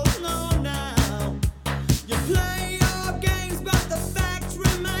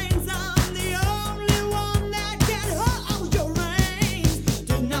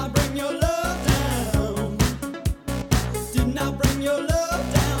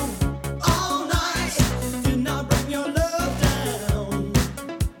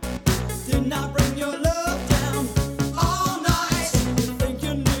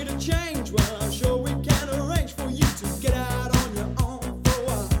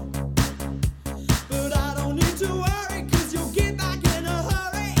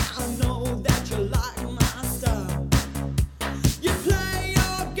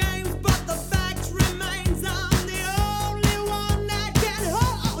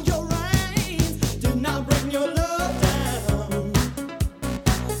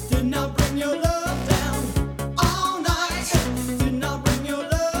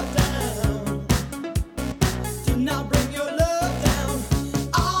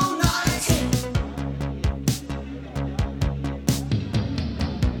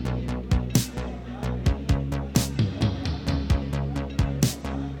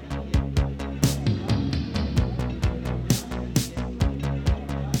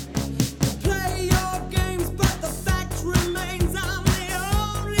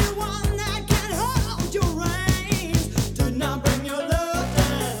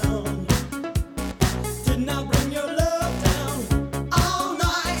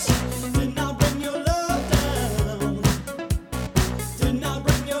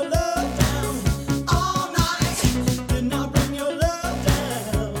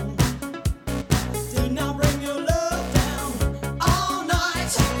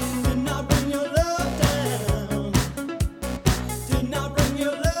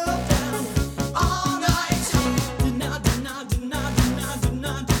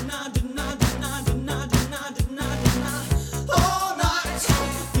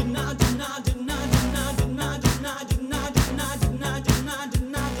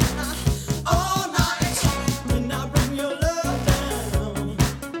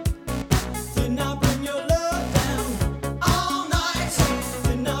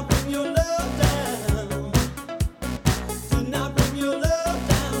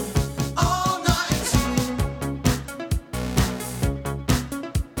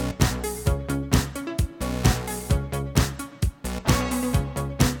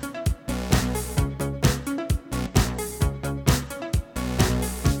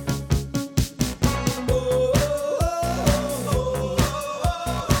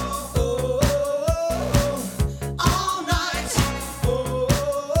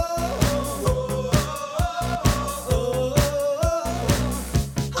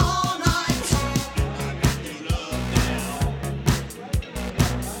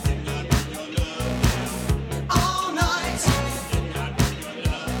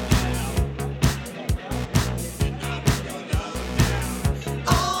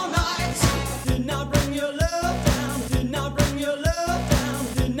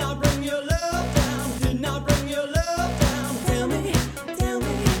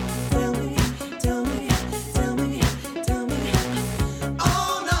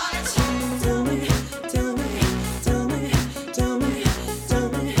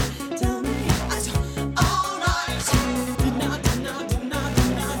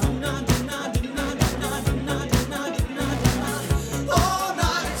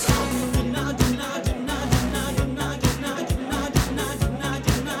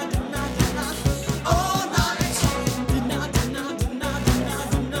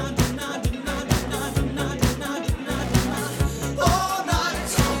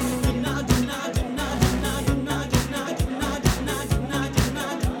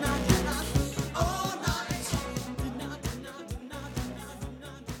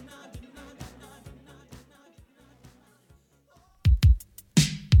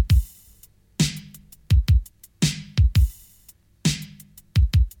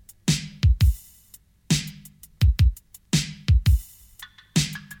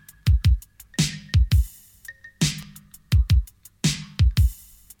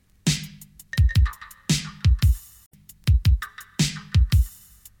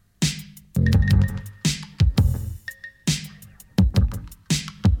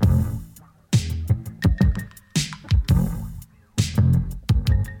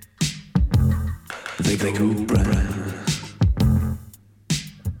they go brown.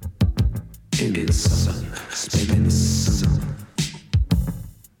 In the sun, spending the sun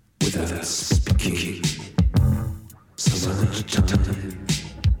without speaking so much time.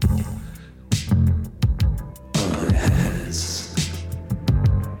 On their hands,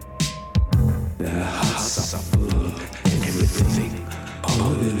 their hearts are full of everything, all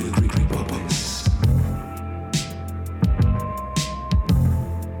little Greek boys.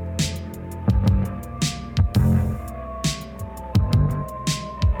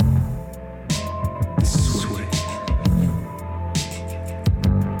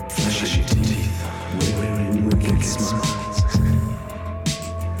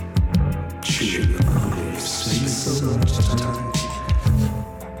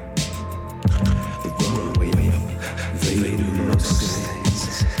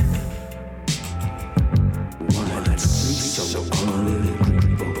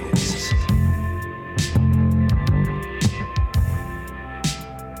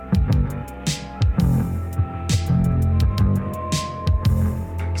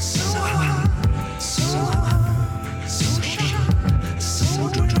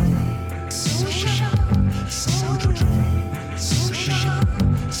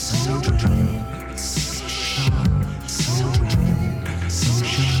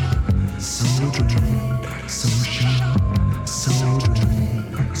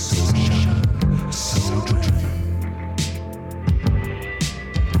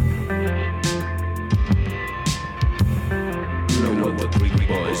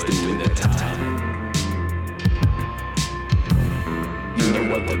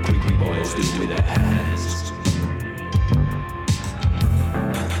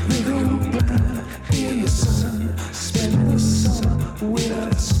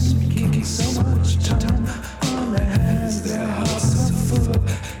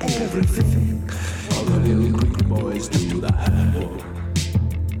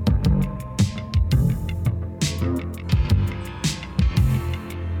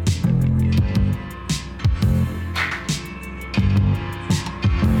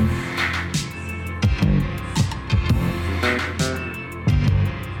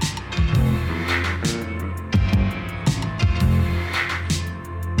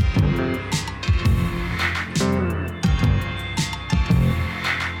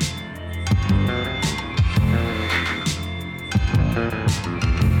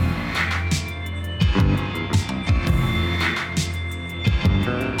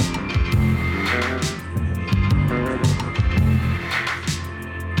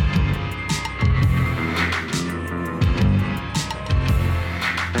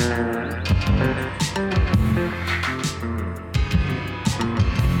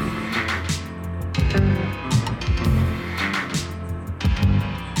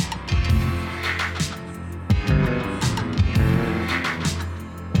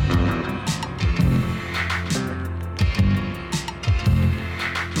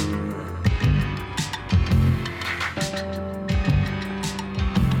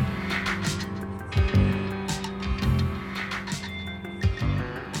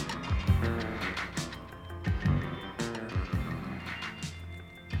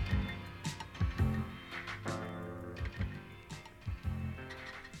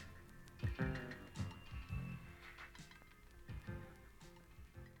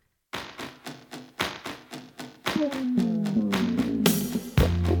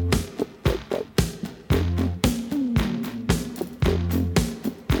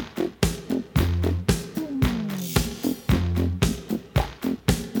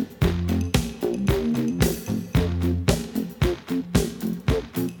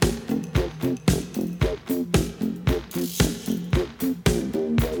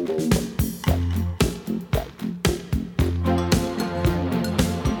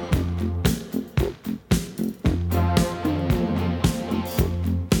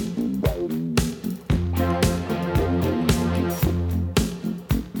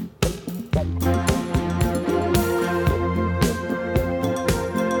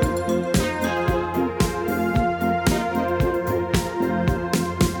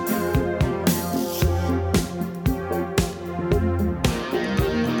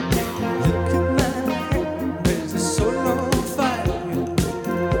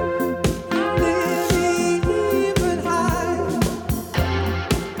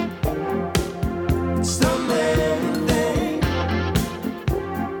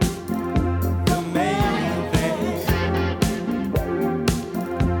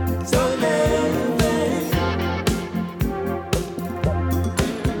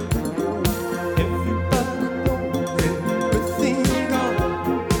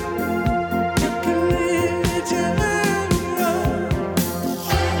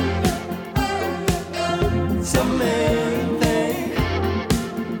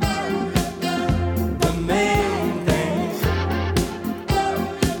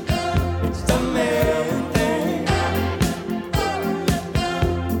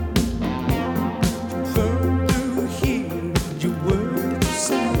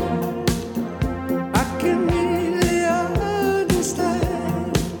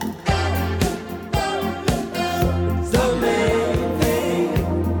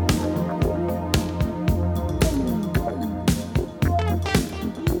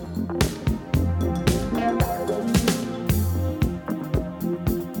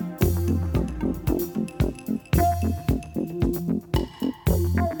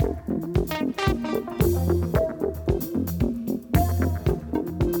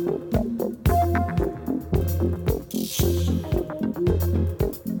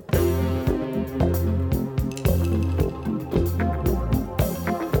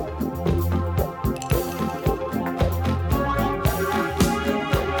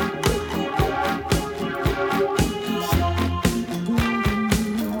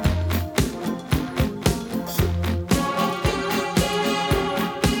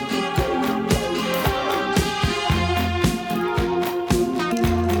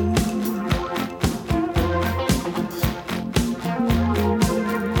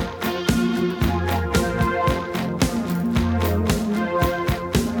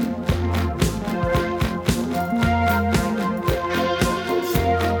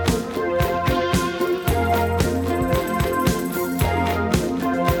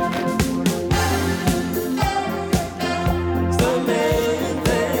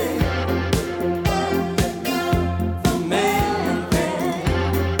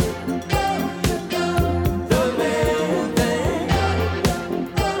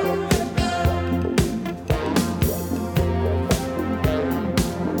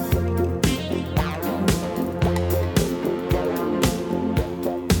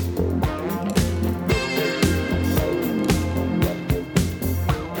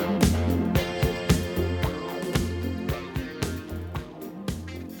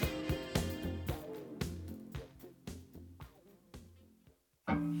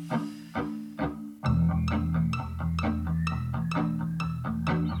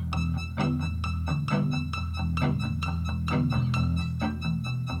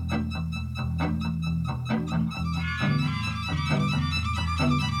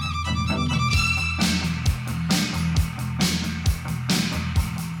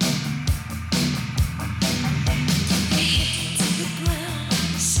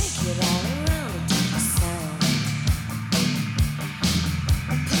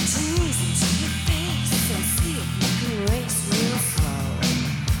 Put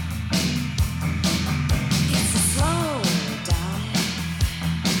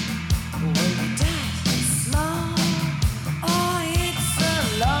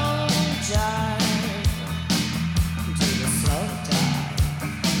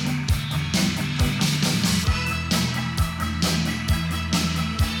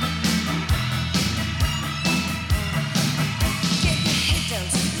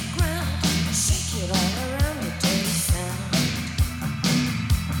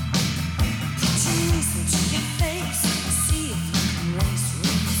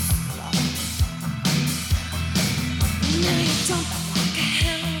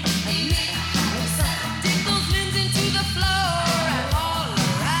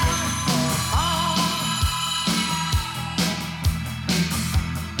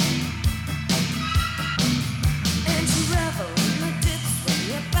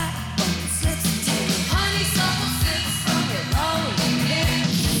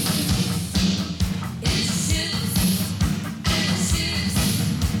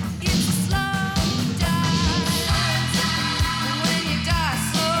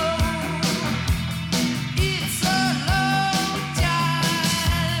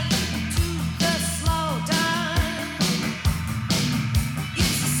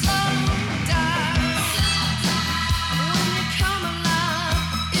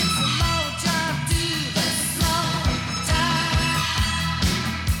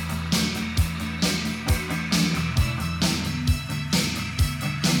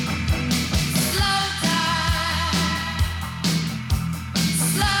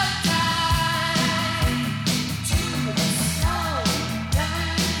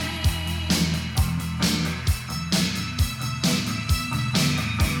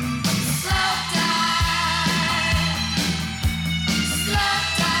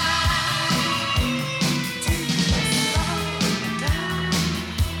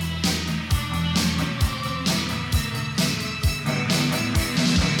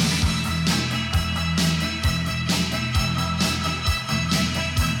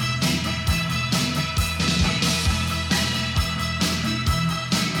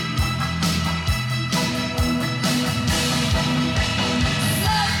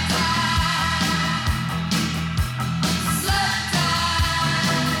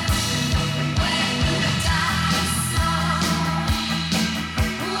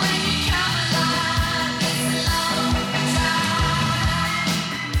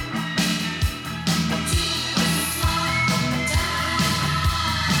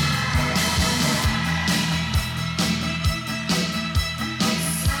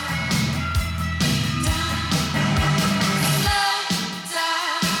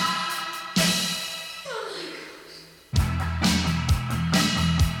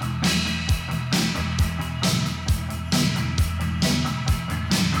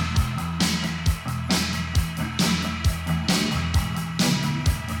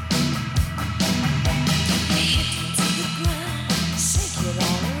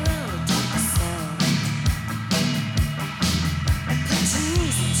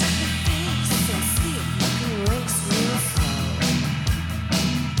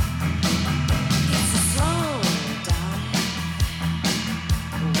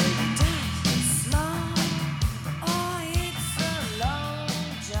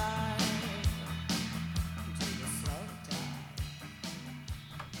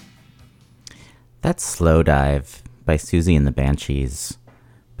That's Slow Dive by Susie and the Banshees.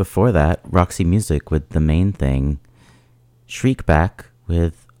 Before that, Roxy Music with The Main Thing. Shriek Back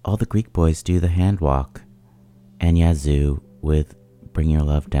with All the Greek Boys Do the Hand Walk. And Yazoo with Bring Your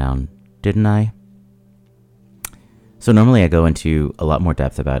Love Down. Didn't I? So normally I go into a lot more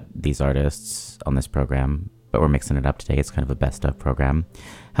depth about these artists on this program, but we're mixing it up today. It's kind of a best of program.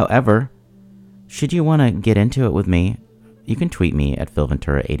 However, should you want to get into it with me, you can tweet me at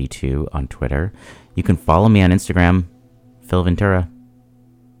PhilVentura82 on Twitter. You can follow me on Instagram, Phil Ventura.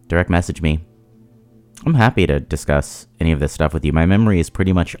 Direct message me. I'm happy to discuss any of this stuff with you. My memory is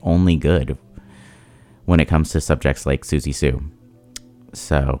pretty much only good when it comes to subjects like Susie Sue.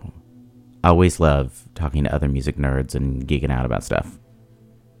 So, I always love talking to other music nerds and geeking out about stuff.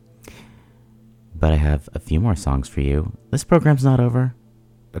 But I have a few more songs for you. This program's not over.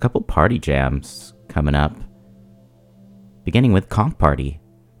 A couple party jams coming up. Beginning with Conk Party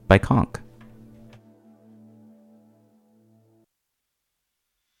by Conk.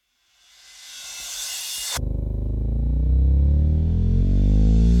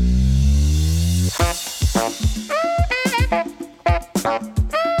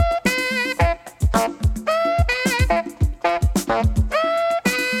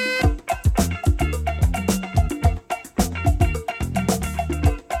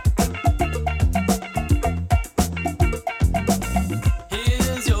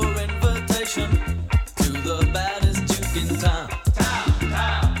 Here's your invitation to the baddest juke in town.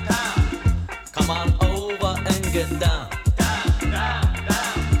 Come on over and get down.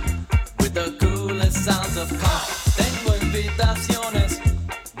 With the coolest sounds of Conk. Tengo invitaciones,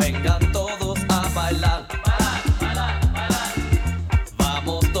 vengan todos a bailar.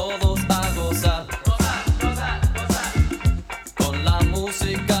 Vamos todos a gozar con la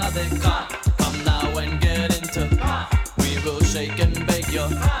música de Conk. Come now and get into. We will shake and bake yo.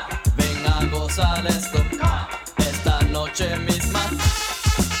 Ven a gozar esto esta noche misma.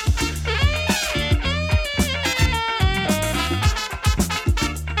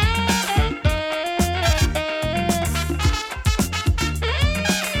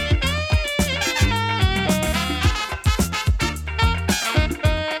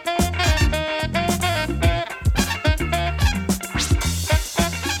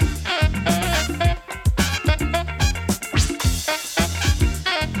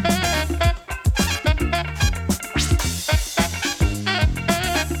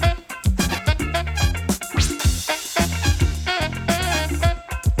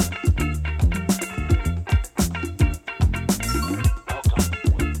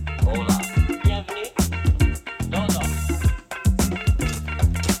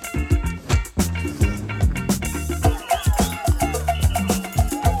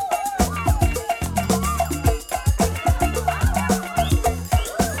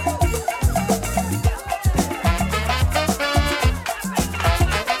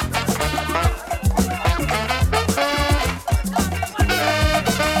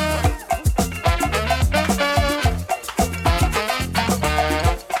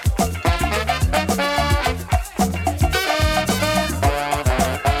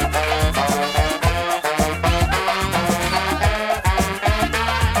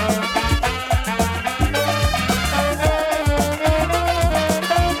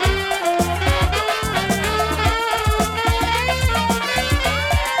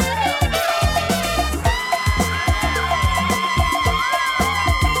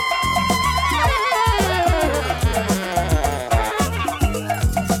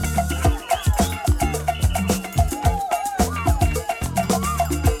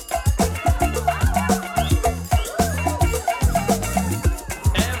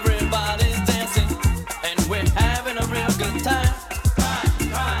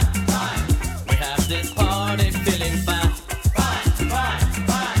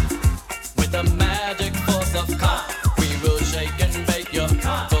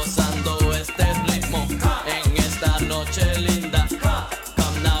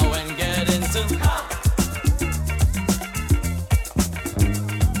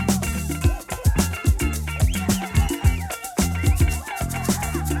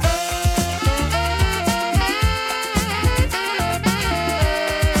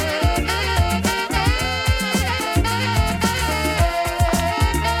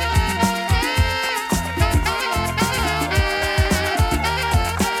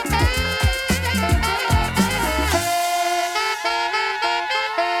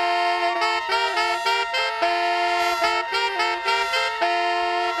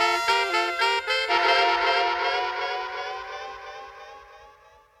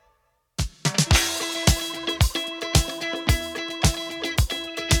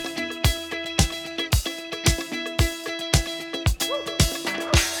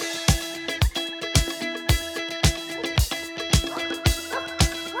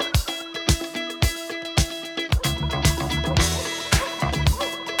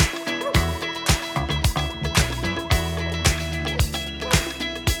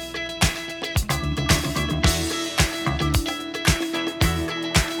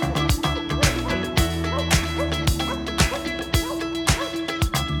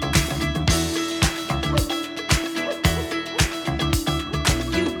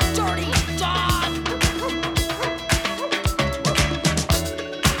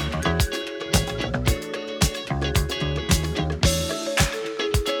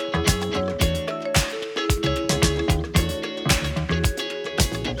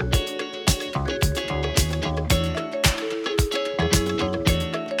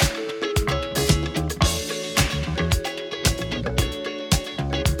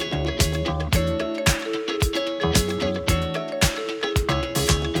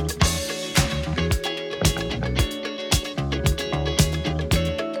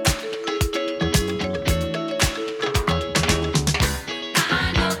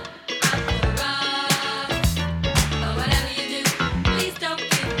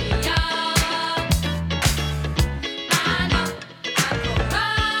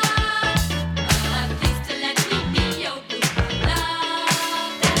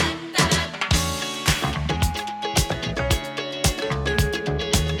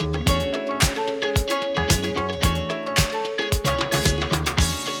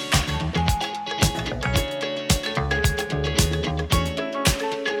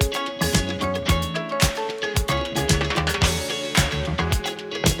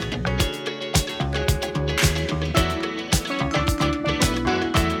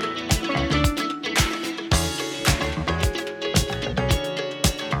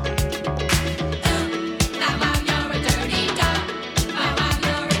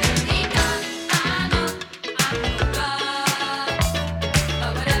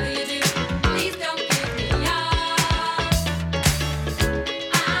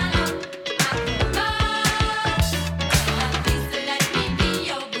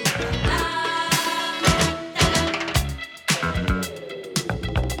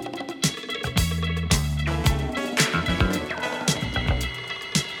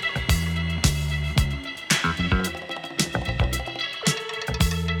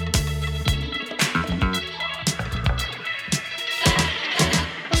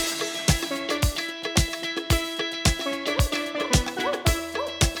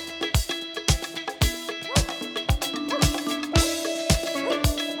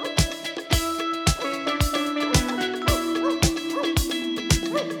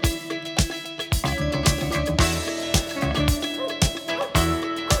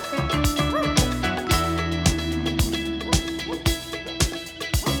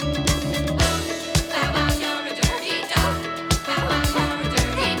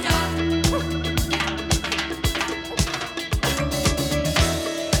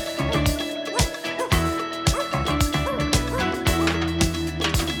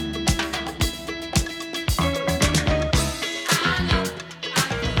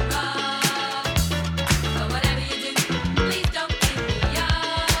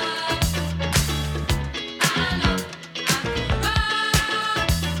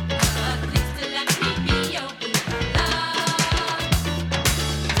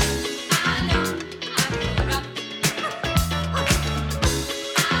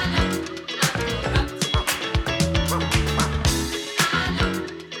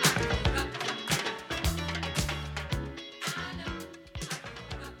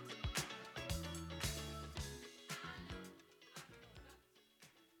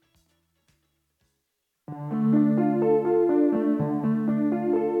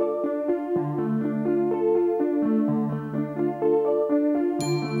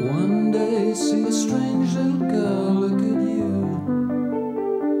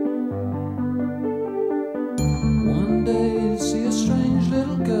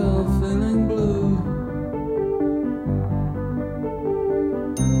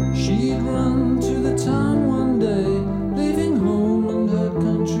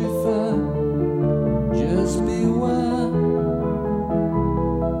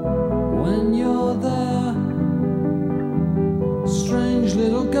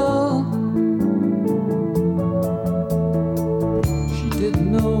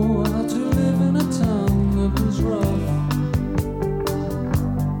 didn't know how to live in a town that was rough.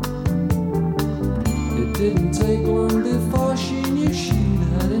 It didn't take long before she knew she'd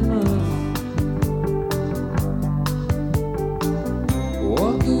had enough.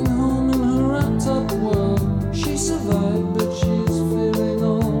 Walking home in her wrapped-up world, she survived, but she's feeling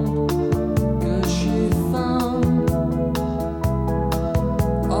old, 'cause she found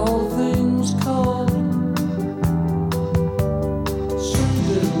all things cold. Strange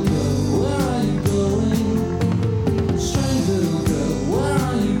little girl, where are you going? Strange little girl, where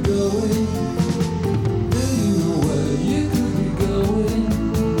are you going? Do you know where you could be going?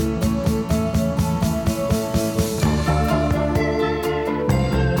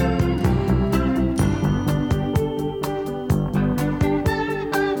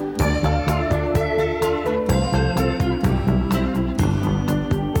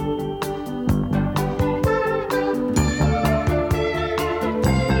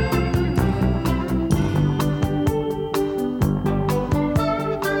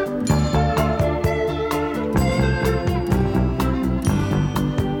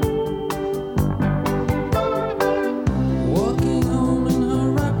 Walking home in her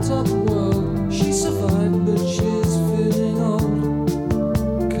wrapped-up world, she survived, but she's feeling old,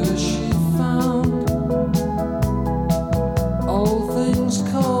 'cause she found all things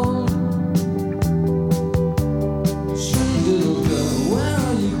cold. Strange little girl, where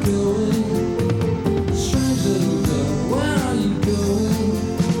are you going? Strange little girl, where are you going?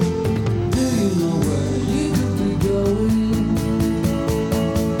 Do you know where you could be going?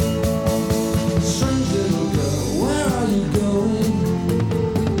 Strange little girl, where are you going?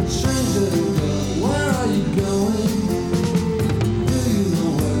 Strange little girl, where are you going? Do you know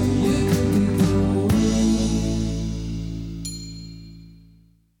where you could be going?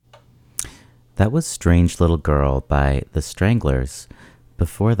 That was Strange Little Girl by The Stranglers.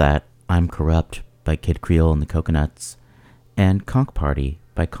 Before that, I'm Corrupt by Kid Creole and the Coconuts, and Conch Party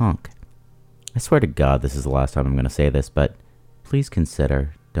by Conch. I swear to God this is the last time I'm going to say this, but please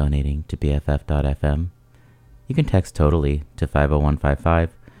consider donating to BFF.FM. You can text totally to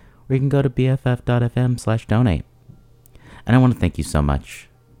 50155, or you can go to BFF.FM/donate. And I want to thank you so much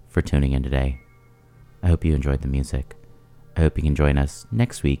for tuning in today. I hope you enjoyed the music. I hope you can join us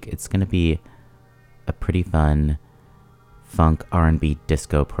next week. It's going to be a pretty fun funk R&B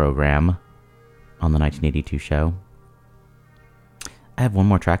disco program on the 1982 show. I have one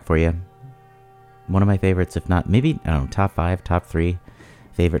more track for you. One of my favorites, if not, maybe, I don't know, top 5, top 3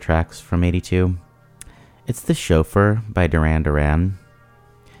 favorite tracks from 82. It's The Chauffeur by Duran Duran.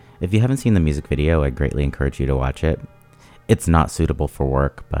 If you haven't seen the music video, I greatly encourage you to watch it. It's not suitable for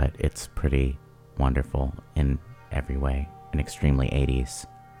work, but it's pretty wonderful in every way and extremely 80s.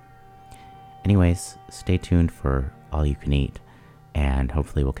 Anyways, stay tuned for All You Can Eat, and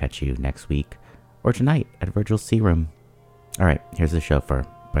hopefully we'll catch you next week or tonight at Virgil's Sea Room. Alright, here's The Chauffeur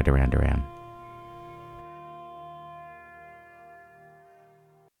by Duran Duran.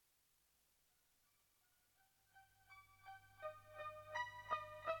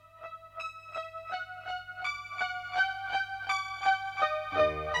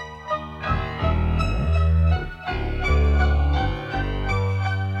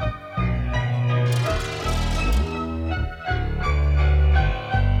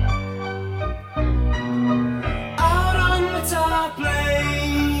 Out on the top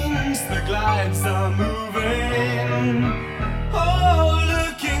lanes, the glides are moving. Oh,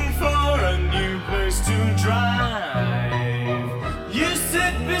 looking for a new place to drive. You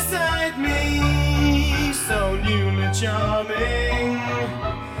sit beside me, so newly charming.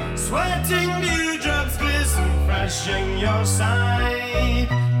 Sweating dewdrops glisten fresh in your side.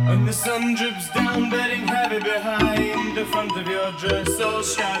 And the sun drips down, bedding heavy behind the front of your dress, all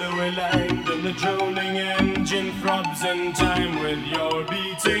shadowy lined. And the droning engine throbs in time with your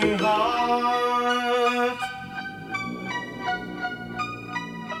beating heart.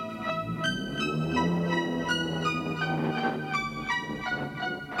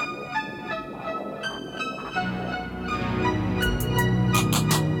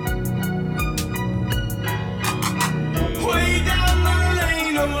 Way down the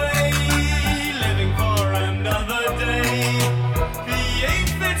lane away, living for another day. V8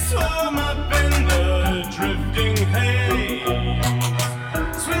 fits warm up in the drifting haze.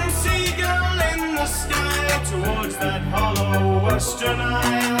 Swim seagull in the sky towards that hollow western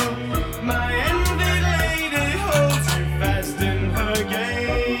isle. My envied lady holds you fast in her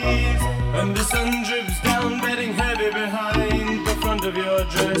gaze. And the sun drips down, bedding heavy behind the front of your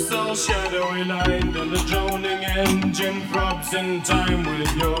dress, all shadowy lined. And the droning engine throbs in time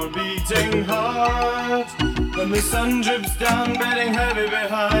with your beating heart. When the sun drips down, bedding heavy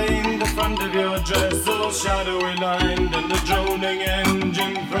behind the front of your dress, all shadowy lined, and the droning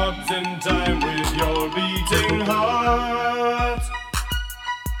engine throbs in time with your beating heart.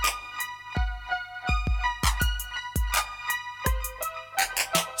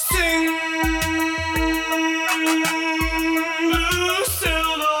 Sing